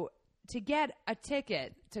 So to get a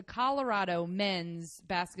ticket to Colorado men's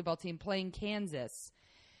basketball team playing Kansas,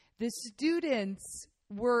 the students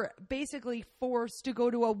were basically forced to go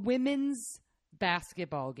to a women's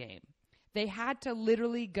basketball game. They had to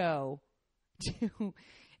literally go to –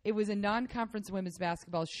 it was a non-conference women's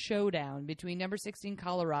basketball showdown between number 16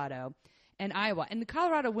 Colorado and Iowa. And the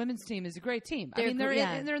Colorado women's team is a great team. They're in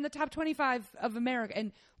the top 25 of America.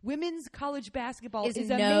 And women's college basketball is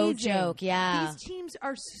amazing. No joke, yeah. These teams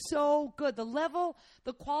are so good.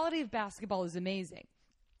 The quality of basketball is amazing.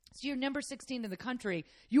 So you're number 16 in the country.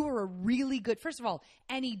 You are a really good – first of all,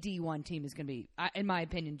 any D1 team is going to be, in my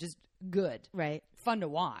opinion, just good. Right. Fun to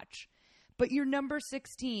watch. But you're number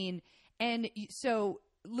 16, and so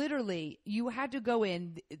literally you had to go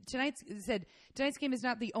in. Tonight's game is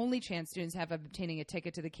not the only chance students have of obtaining a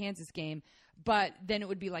ticket to the Kansas game, but then it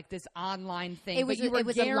would be like this online thing. It was a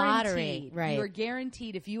lottery. Right. You were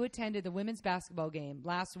guaranteed if you attended the women's basketball game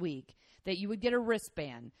last week that you would get a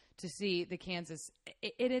wristband to see the Kansas.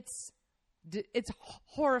 It's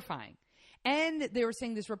horrifying. And they were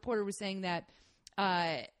saying, this reporter was saying that,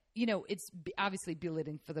 it's obviously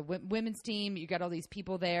belittling for the women's team. You got all these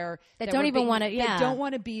people there that don't even want to. Yeah, they don't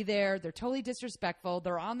want to be there. They're totally disrespectful.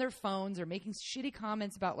 They're on their phones. They're making shitty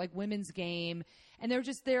comments about like women's game, and they're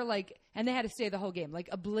just there like, and they had to stay the whole game like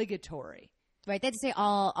obligatory. Right. They had to say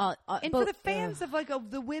all and for the fans of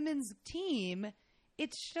the women's team.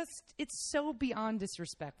 It's so beyond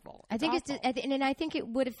disrespectful. I think and I think it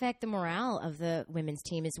would affect the morale of the women's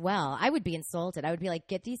team as well. I would be insulted. I would be like,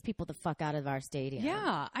 get these people the fuck out of our stadium.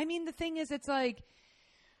 Yeah. I mean, the thing is, it's like,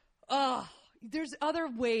 There's other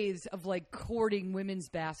ways of like courting women's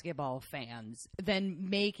basketball fans than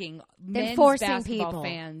making men's forcing basketball people.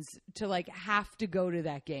 fans to like have to go to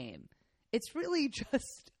that game. It's really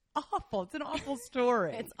just awful. It's an awful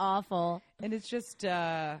story. It's awful. And it's just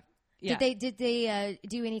yeah. Did they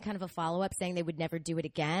do any kind of a follow up saying they would never do it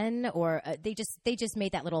again, or they just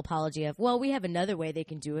made that little apology of, well, we have another way they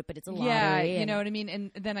can do it, but it's a lottery. Yeah, you know what I mean.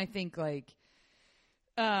 And then I think like.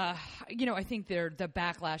 I think the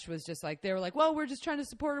backlash was just like they were like, well, we're just trying to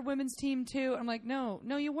support a women's team too. I'm like, no,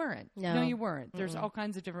 you weren't. No, you weren't. There's all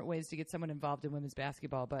kinds of different ways to get someone involved in women's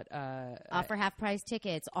basketball, but offer half price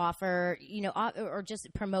tickets, offer or just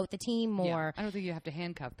promote the team more. Yeah, I don't think you have to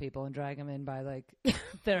handcuff people and drag them in by like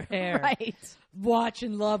their hair. Right. Watch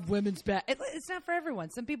and love women's basketball. It's not for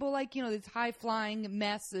everyone. Some people like this high flying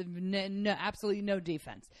mess of absolutely no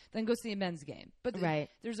defense. Then go see a men's game. But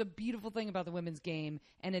there's a beautiful thing about the women's game.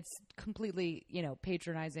 And it's completely,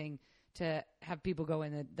 patronizing to have people go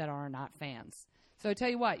in that are not fans. So I tell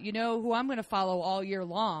you what, who I'm going to follow all year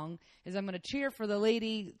long is I'm going to cheer for the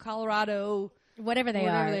Lady Colorado. Whatever they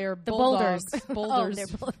are. The Boulders. Oh,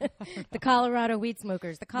 the Colorado weed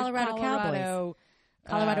smokers. The Colorado Cowboys.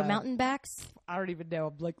 Colorado Mountain Backs. I don't even know.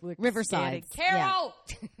 I'm like Riverside. Carol!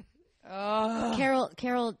 Yeah. Carol.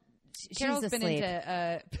 Carol's been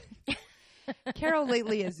into... Carol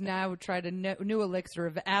lately has now tried a new elixir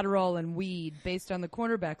of Adderall and weed based on the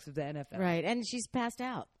cornerbacks of the NFL. Right, and she's passed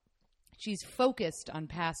out. She's focused on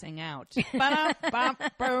passing out.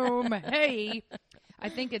 Boom, hey. I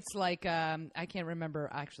think it's like I can't remember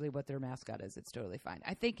actually what their mascot is. It's totally fine.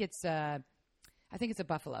 I think it's a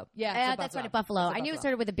buffalo. Yeah, that's right, a buffalo. I knew it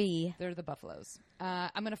started with a B. They're the Buffaloes.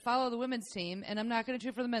 I'm going to follow the women's team, and I'm not going to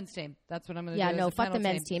cheer for the men's team. That's what I'm going to do. Yeah, no, fuck the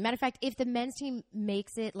men's team. Matter of fact, if the men's team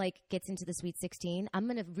makes it, gets into the Sweet 16, I'm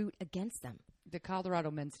going to root against them. The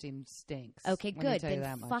Colorado men's team stinks. Okay, good.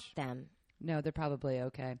 Then fuck them. No, they're probably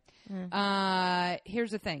okay.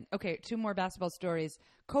 Here's the thing. Okay, 2 more basketball stories.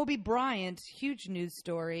 Kobe Bryant, huge news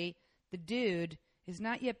story. The dude is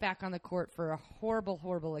not yet back on the court for a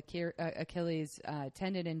horrible Achilles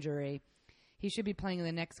tendon injury. He should be playing in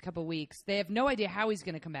the next couple weeks. They have no idea how he's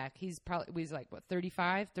going to come back. He's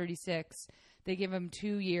 35, 36. They give him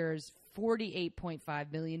 2 years,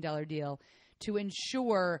 $48.5 million deal to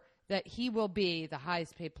ensure that he will be the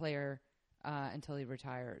highest paid player until he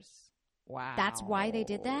retires. Wow. That's why they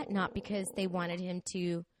did that? Not because they wanted him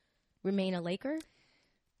to remain a Laker?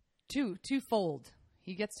 Twofold.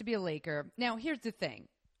 He gets to be a Laker. Now, here's the thing.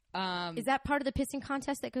 Is that part of the pissing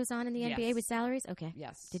contest that goes on in the NBA with salaries? Okay.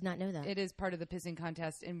 Yes. Did not know that. It is part of the pissing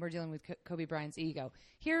contest, and we're dealing with Kobe Bryant's ego.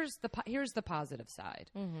 Here's the positive side.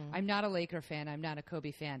 Mm-hmm. I'm not a Laker fan. I'm not a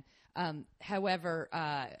Kobe fan. However,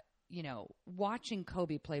 watching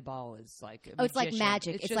Kobe play ball is like a magician. It's like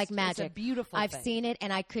magic. It's like magic. It's a beautiful I've thing. seen it,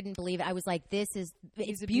 and I couldn't believe it. I was like, it's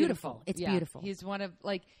beautiful. It's beautiful. He's one of,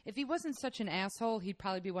 if he wasn't such an asshole, he'd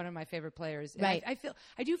probably be one of my favorite players. And right.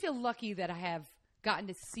 I do feel lucky that I have gotten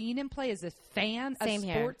to see him play as a fan, Same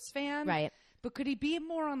a sports fan. Right. But could he be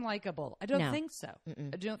more unlikable? I don't think so.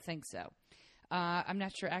 Mm-mm. I don't think so. I'm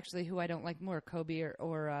not sure actually who I don't like more, Kobe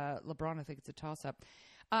or LeBron. I think it's a toss-up.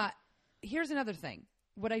 Here's another thing.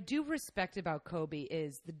 What I do respect about Kobe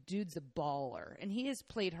is the dude's a baller, and he has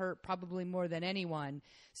played hurt probably more than anyone.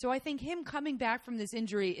 So I think him coming back from this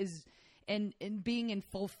injury and being in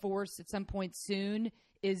full force at some point soon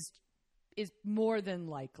is more than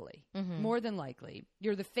likely. Mm-hmm. More than likely.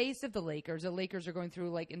 You're the face of the Lakers. The Lakers are going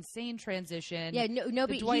through insane transition. Yeah,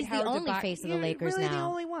 nobody. He's the only face of the Lakers really now. The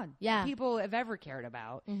only one. Yeah, people have ever cared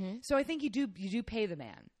about. Mm-hmm. So I think you do pay the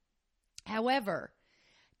man. However,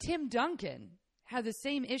 Tim Duncan had the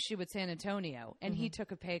same issue with San Antonio, and he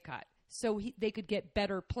took a pay cut so they could get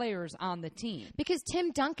better players on the team. Because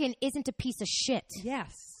Tim Duncan isn't a piece of shit.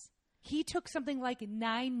 Yes. He took something like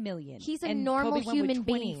 $9 million. He's a normal Kobe human went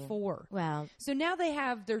with 24. being. Wow. So now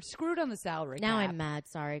they're screwed on the salary Now cap. I'm mad.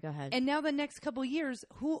 Sorry, go ahead. And now the next couple of years,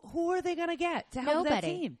 who are they going to get to help that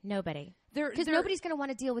team? Nobody. Because nobody's going to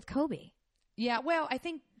want to deal with Kobe. Yeah, well, I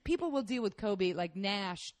think people will deal with Kobe like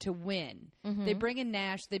Nash to win. Mm-hmm. They bring in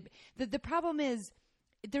Nash. The problem is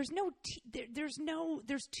there's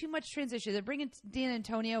too much transition. They're bringing Dan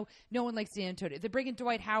Antonio. No one likes Dan Antonio. They're bringing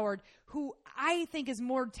Dwight Howard, who I think is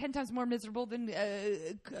 10 times more miserable than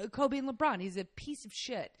Kobe and LeBron. He's a piece of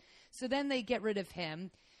shit. So then they get rid of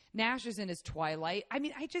him. Nash is in his twilight. I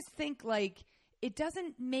mean, I just think it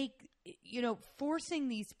doesn't make forcing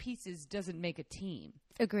these pieces doesn't make a team.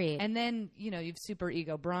 Agreed. And then, you've super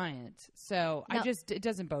ego Bryant. So No. it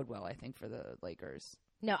doesn't bode well, I think, for the Lakers.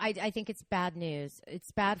 No, I think it's bad news.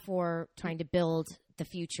 It's bad for trying to build the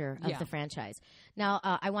future of the franchise. Now,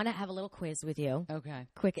 I want to have a little quiz with you. Okay.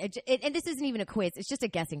 Quick. And this isn't even a quiz. It's just a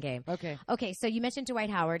guessing game. Okay. Okay, so you mentioned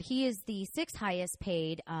Dwight Howard. He is the 6th highest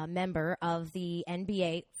paid member of the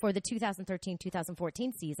NBA for the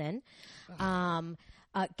 2013-2014 season.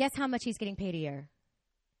 Guess how much he's getting paid a year?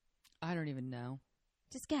 I don't even know.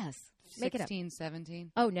 Just guess. Make it up. 16,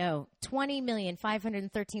 17? Oh, no.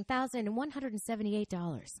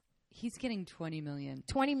 $20,513,178. He's getting $20 million.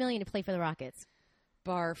 $20 million to play for the Rockets.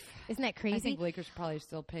 Barf. Isn't that crazy? I think Lakers probably are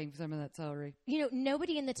still paying some of that salary.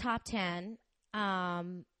 Nobody in the top 10.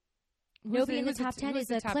 Nobody in the top 10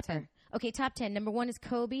 is a Clipper. 10? Okay, top 10. Number 1 is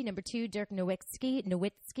Kobe. Number 2, Dirk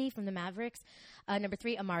Nowitzki from the Mavericks. Number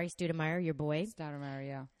 3, Amari Stoudemire, your boy. Stoudemire,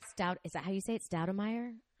 yeah. Is that how you say it?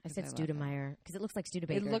 Stoudemire? I said Stoudemire because it looks like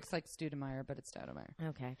Studebaker. It looks like Stoudemire, but it's Stoudemire.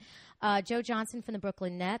 Okay. Joe Johnson from the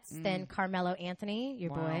Brooklyn Nets. Then Carmelo Anthony, your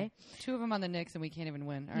boy. 2 of them on the Knicks, and we can't even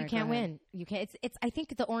win. All you right, can't go ahead. win. You can't. It's. I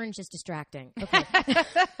think the orange is distracting. Okay.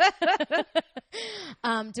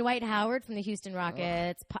 Dwight Howard from the Houston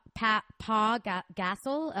Rockets.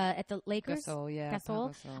 Gasol at the Lakers. Gasol, yeah.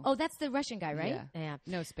 Gasol. Gasol. Oh, that's the Russian guy, right? Yeah.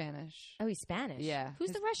 No, Spanish. Oh, he's Spanish. Yeah. Who's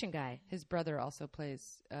the Russian guy? His brother also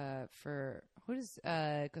plays for. Who does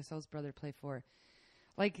Gasol's brother play for?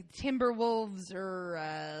 Like Timberwolves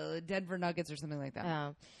or Denver Nuggets or something like that.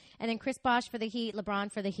 Oh. And then Chris Bosh for the Heat,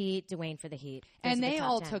 LeBron for the Heat, Dwayne for the Heat. And they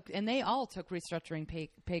all took restructuring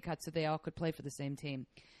pay cuts so they all could play for the same team.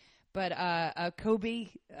 But Kobe,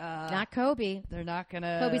 not Kobe. They're not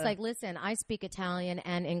gonna. Kobe's like, listen, I speak Italian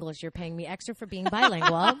and English. You're paying me extra for being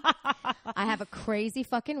bilingual. I have a crazy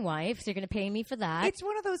fucking wife, so you're gonna pay me for that. It's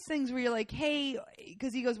one of those things where you're like, hey,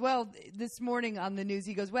 because he goes, well, this morning on the news,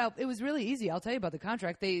 he goes, well, it was really easy. I'll tell you about the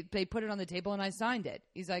contract. They put it on the table and I signed it.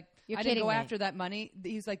 He's like, I didn't go after that money.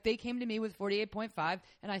 He's like, they came to me with 48.5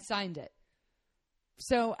 and I signed it.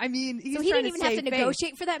 So I mean, he didn't even have to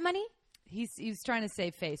negotiate for that money. He's trying to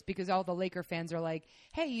save face because all the Laker fans are like,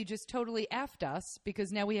 hey, you just totally effed us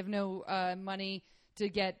because now we have no money to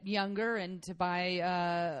get younger and to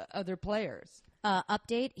buy other players.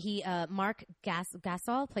 Update, Mark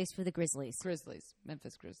Gasol plays for the Grizzlies.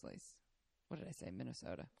 Memphis Grizzlies. What did I say?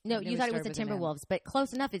 Minnesota. No, you thought it was the Timberwolves, but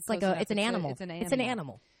close enough. It's like it's an animal. It's an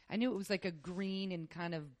animal. I knew it was like a green and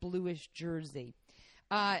kind of bluish jersey.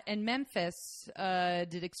 And Memphis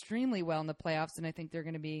did extremely well in the playoffs, and I think they're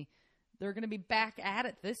going to be back at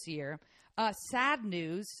it this year. Sad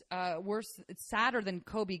news. It's sadder than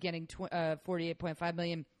Kobe getting $48.5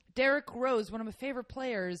 million. Derrick Rose, one of my favorite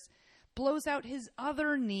players, blows out his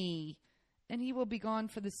other knee, and he will be gone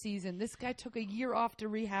for the season. This guy took a year off to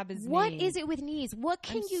rehab his knee. What is it with knees? What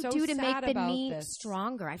can you do to make the knee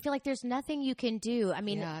stronger? I feel like there's nothing you can do. I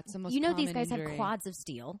mean, it's the most these guys injury. have quads of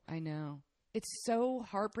steel. I know. It's so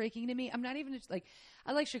heartbreaking to me. I'm not even just like,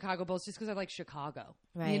 I like Chicago Bulls just because I like Chicago.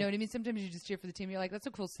 Right. You know what I mean? Sometimes you just cheer for the team. You're like, that's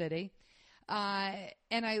a cool city. And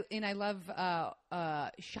I love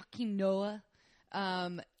Shaquille Noah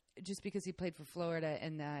just because he played for Florida,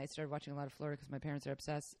 and I started watching a lot of Florida because my parents are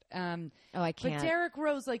obsessed. I can't. But Derrick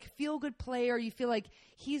Rose, like, feel-good player. You feel like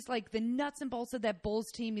he's like the nuts and bolts of that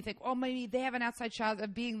Bulls team. You think, oh, maybe they have an outside shot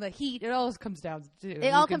of being the Heat. It always comes down to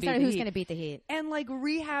who's going to beat the Heat. And like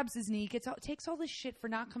rehabs his knee, takes all this shit for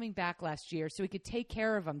not coming back last year so he could take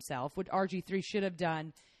care of himself, what RG3 should have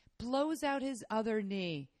done. Blows out his other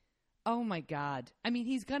knee. Oh my God. I mean,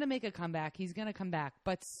 he's going to make a comeback. He's going to come back,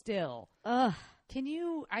 but still. Ugh.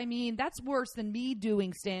 That's worse than me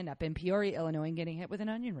doing stand-up in Peoria, Illinois, and getting hit with an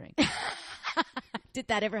onion ring. Did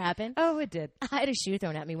that ever happen? Oh, it did. I had a shoe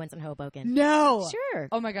thrown at me once in Hoboken. No. Sure.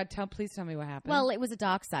 Oh, my God. Please tell me what happened. Well, it was a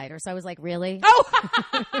dock-sider, so I was like, really? Oh!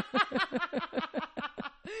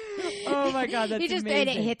 Oh, my God. That's he just amazing.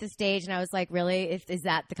 made it hit the stage, and I was like, really? Is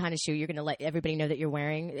that the kind of shoe you're going to let everybody know that you're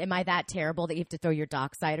wearing? Am I that terrible that you have to throw your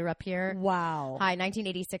dock-sider up here? Wow. Hi,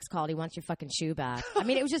 1986 called. He wants your fucking shoe back. I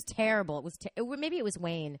mean, it was just terrible. It was maybe it was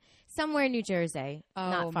Wayne. Somewhere in New Jersey.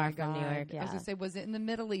 Not far from New York. Yeah. I was going to say, was it in the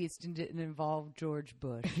Middle East and didn't involve George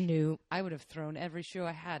Bush? No. I would have thrown every shoe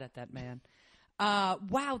I had at that man.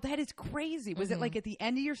 Wow, that is crazy. Was it like at the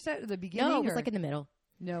end of your set or the beginning? No, it was like in the middle.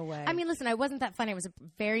 No way. I mean, listen, I wasn't that funny. I was a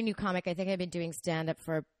very new comic. I think I've been doing stand-up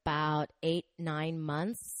for about 8-9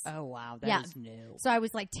 months. Oh, wow. That is new. So I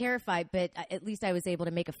was like terrified, but at least I was able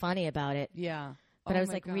to make a funny about it. Yeah. But Oh I was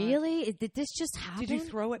my like, God. really? Did this just happen? Did you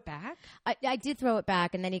throw it back? I did throw it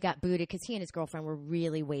back, and then he got booted because he and his girlfriend were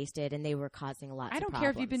really wasted, and they were causing a lot. I don't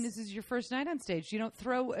care if you've been. This is your first night on stage. You don't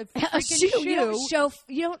throw a a freaking shoe.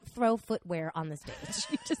 You don't throw footwear on the stage.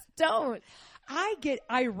 You just don't. I get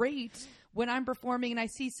irate when I'm performing and I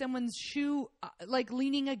see someone's shoe like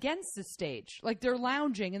leaning against the stage, like they're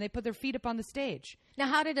lounging and they put their feet up on the stage. Now,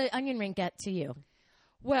 how did an onion ring get to you?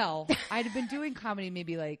 Well, I'd been doing comedy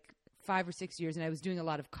maybe like 5 or 6 years, and I was doing a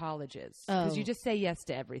lot of colleges because you just say yes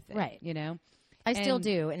to everything, Right. You know, I still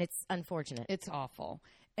do, and it's unfortunate. it's awful.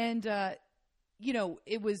 And you know,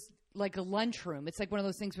 it was like a lunchroom. It's like one of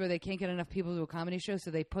those things where they can't get enough people to a comedy show, so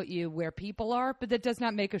they put you where people are, but that does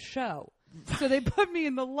not make a show. So they put me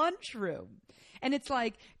in the lunchroom. And it's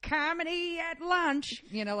like comedy at lunch,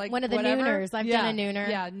 you know, like One of the whatever. nooners. I've done a nooner.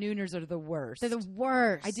 Yeah, nooners are the worst. They're the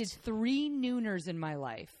worst. I did 3 nooners in my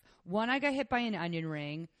life. One, I got hit by an onion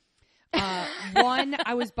ring. One,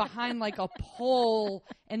 I was behind like a pole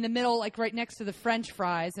in the middle, like right next to the French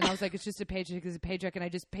fries, and I was like, "It's just a paycheck, it's a paycheck," and I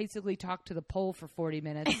just basically talked to the pole for 40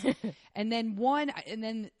 minutes. And then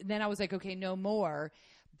then I was like, "Okay, no more."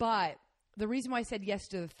 But the reason why I said yes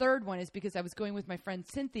to the third one is because I was going with my friend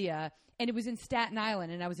Cynthia, and it was in Staten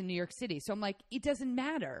Island, and I was in New York City, so I'm like, it doesn't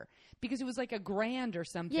matter because it was like $1,000 or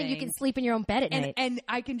something. Yeah, you can sleep in your own bed at night. And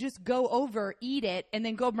I can just go over, eat it, and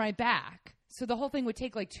then go right back. So the whole thing would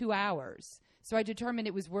take like 2 hours. So I determined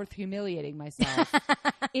it was worth humiliating myself.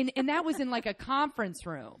 And that was in like a conference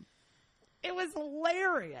room. It was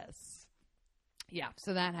hilarious. Yeah,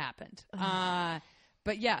 so that happened.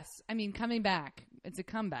 But yes, I mean, coming back, it's a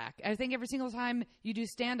comeback. I think every single time you do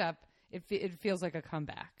stand-up, it feels like a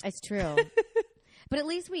comeback. It's true. But at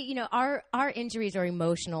least our injuries are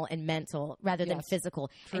emotional and mental rather than Yes. physical.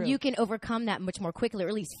 True. And you can overcome that much more quickly, or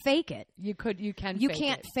at least fake it. You can You fake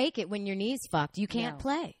can't it. fake it when your knee's fucked. You can't No.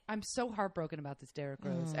 play. I'm so heartbroken about this Derek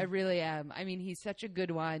Rose. I really am. I mean, he's such a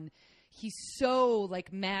good one. He's so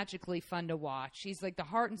like magically fun to watch. He's like the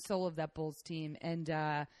heart and soul of that Bulls team, and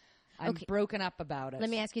I'm Okay. broken up about it. Let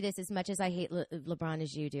me ask you this: as much as I hate LeBron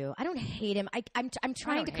as you do, I don't hate him. I'm I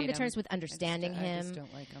trying don't to come hate to terms him. with understanding I him. just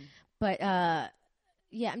don't like him. But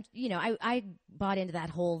yeah, I bought into that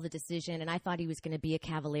whole the decision, and I thought he was going to be a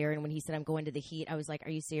Cavalier. And when he said I'm going to the Heat, I was like, "Are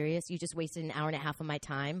you serious? You just wasted an hour and a half of my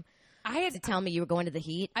time to tell me you were going to the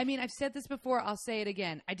Heat." I mean, I've said this before. I'll say it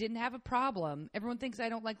again. I didn't have a problem. Everyone thinks I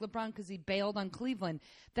don't like LeBron because he bailed on Cleveland.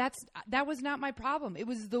 That was not my problem. It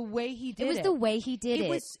was the way he did it. It was the way he did it.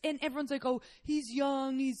 Was, and everyone's like, "Oh, he's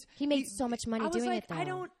young. He made so much money doing like, it, though. I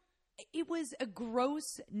don't. It was a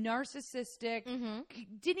gross, narcissistic.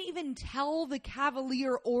 Didn't even tell the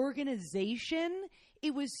Cavalier organization.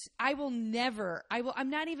 It was. I will never. I'm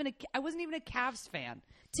not even. I wasn't even a Cavs fan.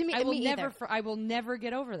 To me, I will me never. either. I will never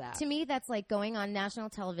get over that. To me, that's like going on national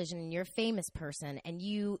television and you're a famous person and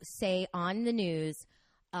you say on the news,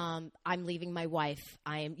 I'm leaving my wife.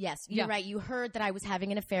 Yes, you're Yeah. right. You heard that I was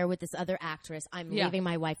having an affair with this other actress. I'm Yeah. leaving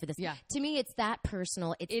my wife for this. Yeah. To me, it's that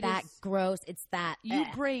personal. It's It that is- gross. It's that. You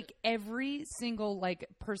break every single like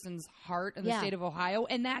person's heart in the Yeah. state of Ohio,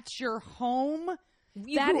 and that's your home.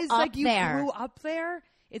 You That grew is up like you there. grew up there.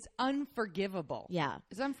 It's unforgivable. Yeah.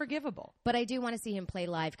 It's unforgivable. But I do want to see him play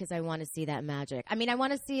live because I want to see that magic. I mean, I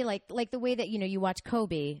want to see like the way that, you watch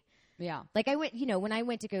Kobe. Yeah. Like I went, when I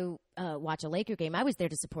went to go watch a Laker game, I was there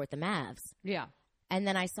to support the Mavs. Yeah. And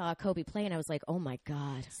then I saw Kobe play and I was like, oh my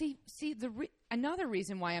God. See, another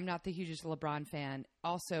reason why I'm not the hugest LeBron fan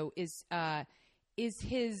also is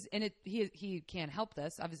his, and he can't help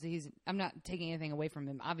this. Obviously, I'm not taking anything away from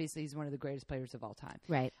him. Obviously, he's one of the greatest players of all time.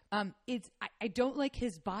 Right. I don't like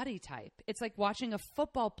his body type. It's like watching a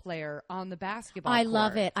football player on the basketball I court.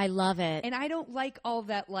 love it. I love it. And I don't like all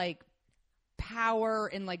that like power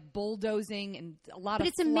and like bulldozing and a lot But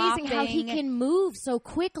of it's amazing how he flopping. can move so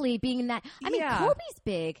quickly being that. I mean, Yeah. Kobe's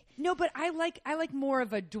big. No, but I like more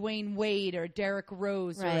of a Dwayne Wade or Derrick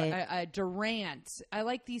Rose Right. or a Durant. I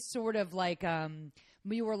like these sort of like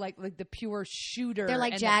you were like the pure shooter. They're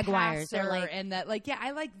like and Jaguars. The They're passer like- and that like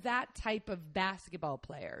I like that type of basketball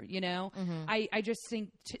player. Mm-hmm. I just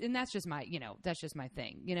think and that's just my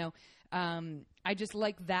thing. I just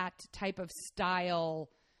like that type of style.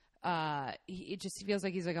 It just feels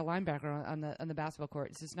like he's like a linebacker on the basketball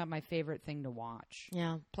court. It's just not my favorite thing to watch.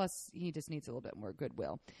 Yeah. Plus, he just needs a little bit more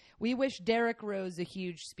goodwill. We wish Derrick Rose a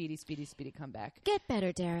huge, speedy comeback. Get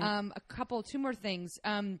better, Derek. Two more things.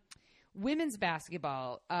 Women's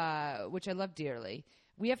basketball, which I love dearly.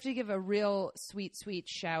 We have to give a real sweet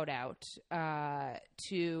shout out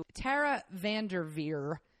to Tara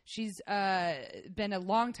Vanderveer. She's been a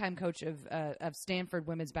longtime coach of Stanford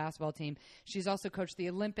women's basketball team. She's also coached the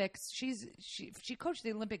Olympics. She coached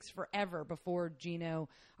the Olympics forever before Gino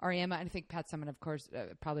Auriemma. And I think Pat Summitt, of course,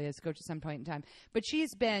 probably has coached at some point in time. But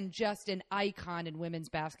she's been just an icon in women's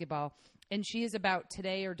basketball. And she is about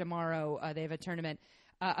today or tomorrow, they have a tournament,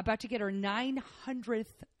 about to get her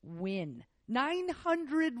 900th win.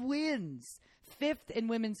 900 wins. 5th in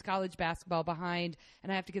women's college basketball behind,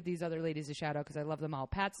 and I have to give these other ladies a shout out because I love them all.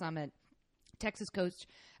 Pat Summitt, Texas coach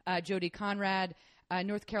Jody Conrad,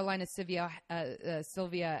 North Carolina Sylvia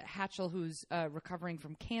Hatchell, who's recovering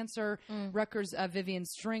from cancer. Rutgers Vivian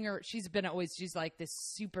Stringer. She's like this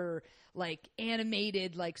super like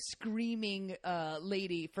animated, like screaming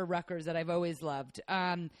lady for Rutgers that I've always loved.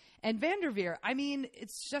 And Vanderveer. I mean,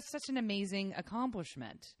 it's just such an amazing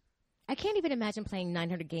accomplishment. I can't even imagine playing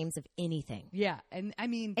 900 games of anything. Yeah, and I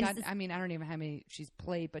mean, I don't even know how many she's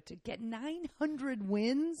played, but to get 900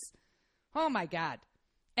 wins, oh my God!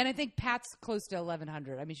 And I think Pat's close to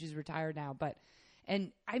 1,100. I mean, she's retired now,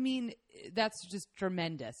 and I mean, that's just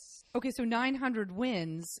tremendous. Okay, so 900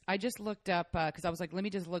 wins. I just looked up because I was like, let me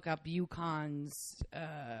just look up UConn's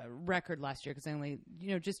record last year because I only,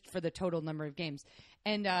 just for the total number of games.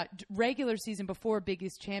 And regular season before Big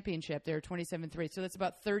East Championship, they were 27-3. So that's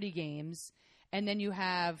about 30 games. And then you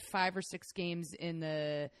have 5 or 6 games in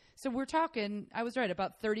the – so we're talking – I was right,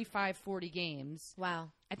 about 35, 40 games. Wow.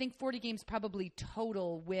 I think 40 games probably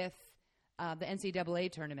total with the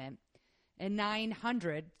NCAA tournament. And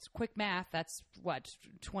 900, quick math, that's what,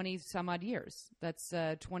 20-some-odd years. That's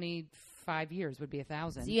 25 years would be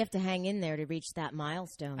 1,000. So you have to hang in there to reach that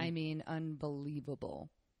milestone. I mean, unbelievable.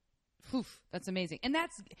 Oof, that's amazing. And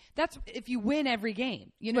that's if you win every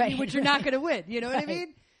game, right, which you're not going to win. You know right. what I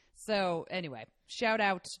mean? So anyway, shout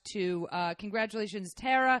out to congratulations,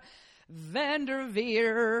 Tara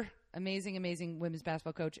Vanderveer. Amazing, amazing women's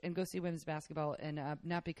basketball coach. And go see women's basketball. And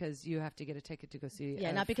not because you have to get a ticket to go see.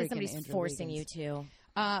 Yeah, not because somebody's Andrew forcing Wiggins. you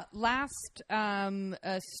to. Last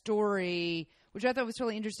story, which I thought was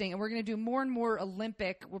really interesting, and we're going to do more and more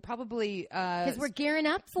Olympic. We're probably because we're gearing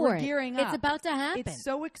up for it. We're gearing up. It's about to happen. It's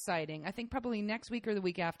so exciting. I think probably next week or the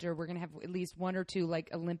week after, we're going to have at least 1 or 2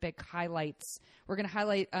 like Olympic highlights. We're going to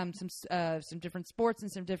highlight some different sports and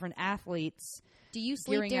some different athletes. Do you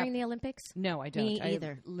sleep during the Olympics? No, I don't. Me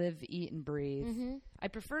either. I live, eat, and breathe. Mm-hmm. I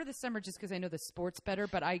prefer the summer just because I know the sport's better.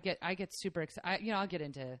 But I get super excited. I'll get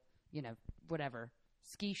into whatever.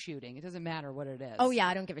 Ski shooting. It doesn't matter what it is. Oh, yeah.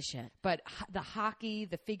 I don't give a shit. But the hockey,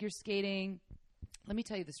 the figure skating. Let me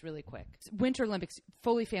tell you this really quick. Winter Olympics,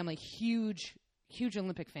 Foley family, huge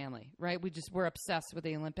Olympic family, right? we're obsessed with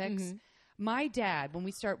the Olympics. Mm-hmm. My dad, when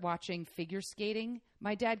we start watching figure skating,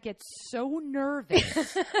 my dad gets so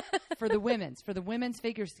nervous for the women's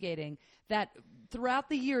figure skating that throughout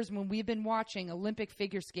the years when we've been watching Olympic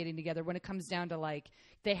figure skating together, when it comes down to like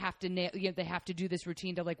they have to do this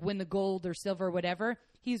routine to like win the gold or silver or whatever,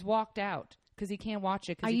 he's walked out because he can't watch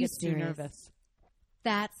it because he gets too nervous.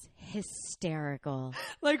 That's hysterical.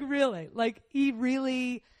 Like really, like he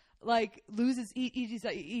really. Like loses, he's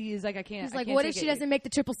like I can't. He's like, I can't what if she doesn't make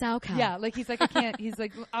the triple sauerkraut? Yeah, like he's like I can't. He's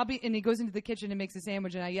like and he goes into the kitchen and makes a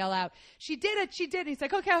sandwich, and I yell out, "She did it! She did!" And he's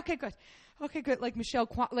like, okay, good. Like Michelle,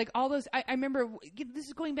 like all those. I remember this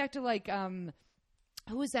is going back to like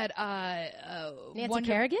who was that? Nancy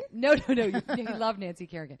Kerrigan? No. He loved Nancy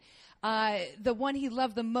Kerrigan. The one he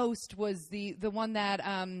loved the most was the one that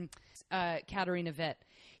Katarina Witt.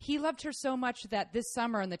 He loved her so much that this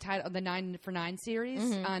summer on the 9 for 9 series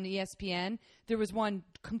on ESPN, there was one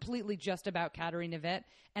completely just about Katarina Witt.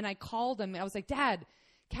 And I called him. I was like, Dad,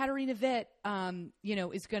 Katarina Witt,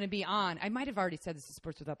 is going to be on. I might have already said this to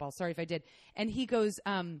Sports Without Balls. Sorry if I did. And he goes,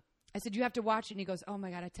 I said, you have to watch it. And he goes, oh, my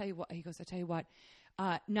God, I tell you what. He goes, I tell you what.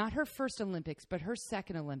 Not her first Olympics, but her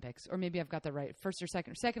second Olympics. Or maybe I've got that right. First or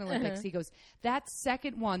second Olympics. He goes, that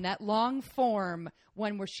second one, that long form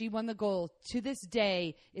one where she won the gold, to this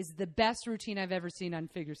day is the best routine I've ever seen on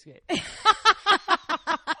figure skate.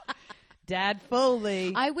 Dad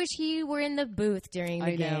Foley. I wish he were in the booth during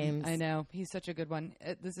the games. I know. He's such a good one.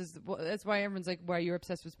 That's why everyone's like, why you're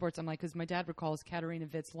obsessed with sports. I'm like, because my dad recalls Katarina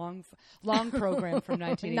Witt's long program from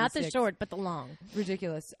 1986. Not the short, but the long.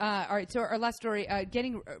 Ridiculous. All right, so our last story,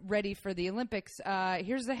 getting ready for the Olympics.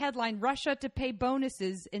 Here's the headline: Russia to pay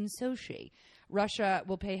bonuses in Sochi. Russia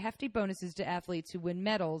will pay hefty bonuses to athletes who win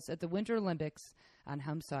medals at the Winter Olympics on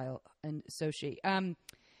home soil in Sochi.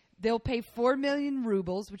 They'll pay 4 million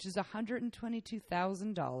rubles, which is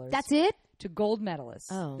 $122,000. That's it? To gold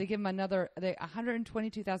medalists. Oh. They give them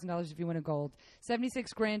 $122,000 if you win a gold,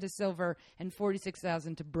 $76,000 to silver, and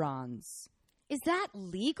 $46,000 to bronze. Is that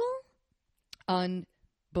legal?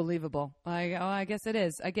 Believable. I guess it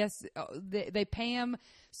is. I guess they pay him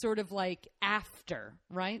sort of like after,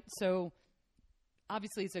 right? So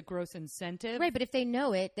obviously it's a gross incentive. Right, but if they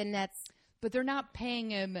know it, then that's... But they're not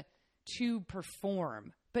paying him to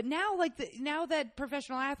perform. But now, now that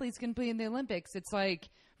professional athletes can play in the Olympics, it's like,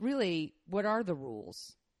 really, what are the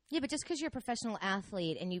rules? Yeah, but just because you're a professional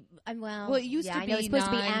athlete and you... well, it used to be it's supposed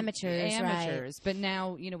to be amateurs, right? But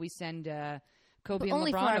now, we send... Kobe and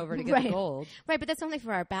only LeBron over to get the gold. Right, but that's only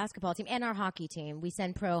for our basketball team and our hockey team. We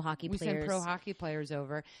send pro hockey players. We send pro hockey players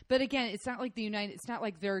over. But again, it's not like it's not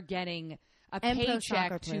like they're getting a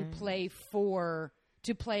paycheck to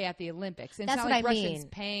play at the Olympics. And that's it's not what like I Russians mean.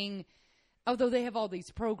 Paying. Although they have all these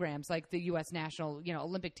programs like the U.S. national,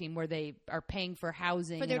 Olympic team where they are paying for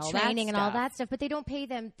housing for their and all training that and all that stuff, but they don't pay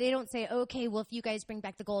them. They don't say, okay, well, if you guys bring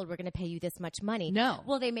back the gold, we're going to pay you this much money. No.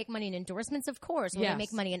 Well, they make money in endorsements, of course. Will Yes. they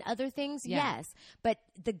make money in other things? Yeah. Yes. But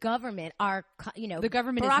the government, the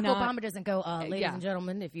government Barack is not, Obama doesn't go, ladies and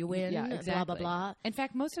gentlemen, if you win, exactly. blah, blah, blah. In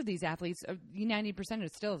fact, most of these athletes,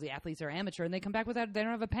 90% of the athletes are amateur, and they come back they don't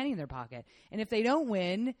have a penny in their pocket. And if they don't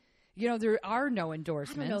win, there are no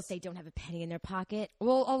endorsements. I don't know if they don't have a penny in their pocket.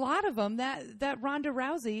 Well, a lot of them. That Ronda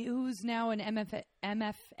Rousey, who's now an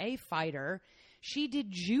MFA fighter, she did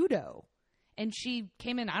judo, and she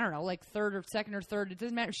came in, I don't know, like third or second or third. It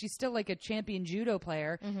doesn't matter. She's still like a champion judo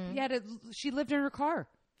player. Mm-hmm. She lived in her car.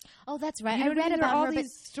 Oh, that's right. I read about all her,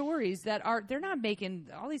 these stories that they're not making.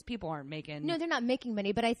 All these people aren't making. No, they're not making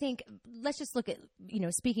money. But I think let's just look at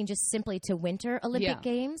speaking just simply to Winter Olympic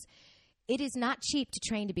Games. It is not cheap to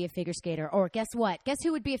train to be a figure skater. Or guess what? Guess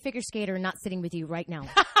who would be a figure skater and not sitting with you right now?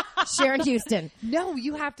 Sharon Houston. No,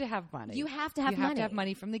 you have to have money. You have to have money. You have to have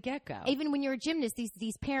money from the get-go. Even when you're a gymnast,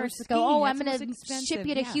 these parents skiing, go, I'm going to ship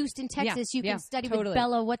you to Houston, Texas. You can study with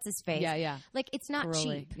Bella, what's-his-face. Yeah. Like, it's not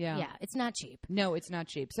cheap. Yeah, it's not cheap. No, it's not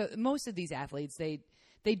cheap. So most of these athletes, they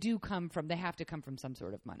have to come from some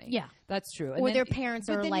sort of money. Yeah. That's true. Or their parents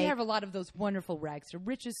are then like... you have a lot of those wonderful rags to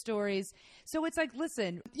riches stories. So it's like,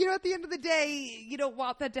 listen, at the end of the day, you don't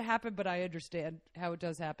want that to happen, but I understand how it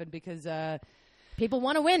does happen because... people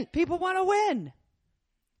want to win. People want to win.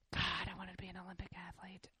 God, I wanted to be an Olympic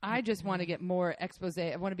athlete. I just want to get more expose.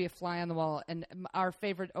 I want to be a fly on the wall. And our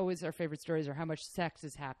favorite stories are how much sex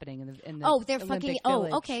is happening in the they're Olympic fucking.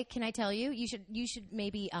 Village. Oh, okay. Can I tell you? You should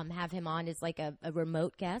maybe have him on as like a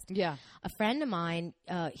remote guest. Yeah. A friend of mine,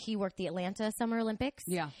 he worked the Atlanta Summer Olympics.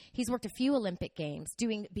 Yeah. He's worked a few Olympic games.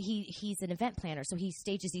 He's an event planner, so he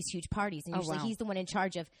stages these huge parties, and usually he's the one in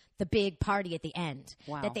charge of the big party at the end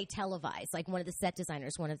that they televise. Like one of the set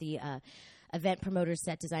designers, one of the event promoters,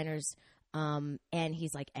 set designers. And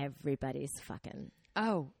he's like, everybody's fucking.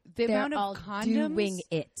 Oh, they're amount of all condoms, doing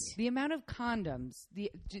it. The amount of condoms, the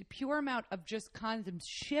pure amount of just condoms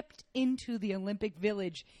shipped into the Olympic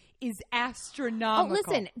Village is astronomical. Oh,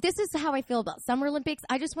 listen, this is how I feel about Summer Olympics.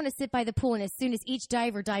 I just want to sit by the pool, and as soon as each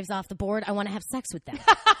diver dives off the board, I want to have sex with them.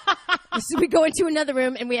 So we go into another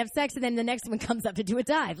room and we have sex, and then the next one comes up to do a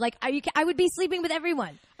dive. Like I would be sleeping with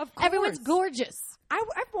everyone. Of course, everyone's gorgeous.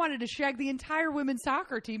 I've wanted to shag the entire women's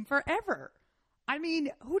soccer team forever. I mean,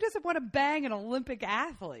 who doesn't want to bang an Olympic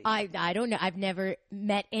athlete? I don't know. I've never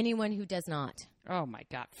met anyone who does not. Oh my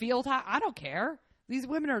God, field hot. I don't care. These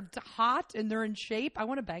women are hot and they're in shape. I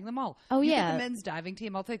want to bang them all. Oh, you yeah. get the men's diving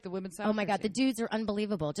team. I'll take the women's soccer Oh my God, team. the dudes are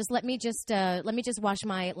unbelievable. Just let me just wash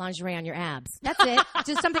my lingerie on your abs. That's it.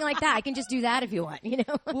 Just something like that. I can just do that if you want.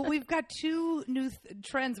 Well, we've got two new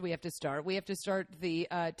trends we have to start. We have to start the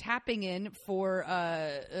tapping in for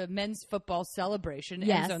a men's football celebration,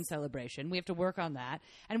 yes. end zone celebration. We have to work on that,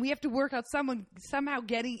 and we have to work out somehow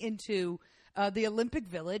getting into the Olympic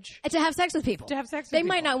Village. To have sex with people. To have sex with They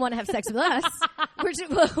people. might not want to have sex with us.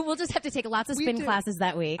 We'll just have to take lots of spin classes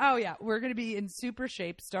that week. Oh, yeah. We're going to be in super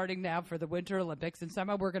shape starting now for the Winter Olympics, and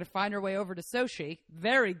somehow we're going to find our way over to Sochi.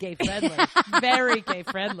 Very gay-friendly. Very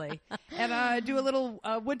gay-friendly. And do a little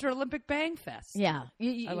Winter Olympic bang fest. Yeah.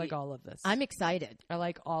 I like all of this. I'm excited. I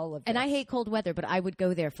like all of this. And I hate cold weather, but I would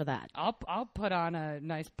go there for that. I'll put on a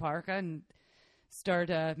nice parka and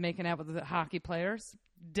start making out with the hockey players.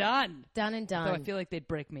 Done. Done and done. So I feel like they'd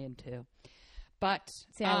break me in two. But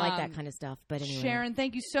see, I like that kind of stuff. But anyway, Sharon,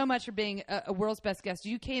 thank you so much for being a world's best guest.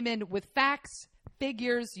 You came in with facts,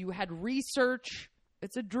 figures. You had research.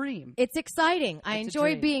 It's a dream. It's exciting. I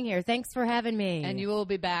enjoyed being here. Thanks for having me. And you will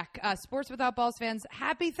be back. Sports Without Balls fans,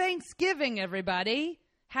 happy Thanksgiving, everybody.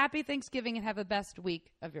 Happy Thanksgiving, and have the best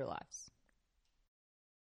week of your lives.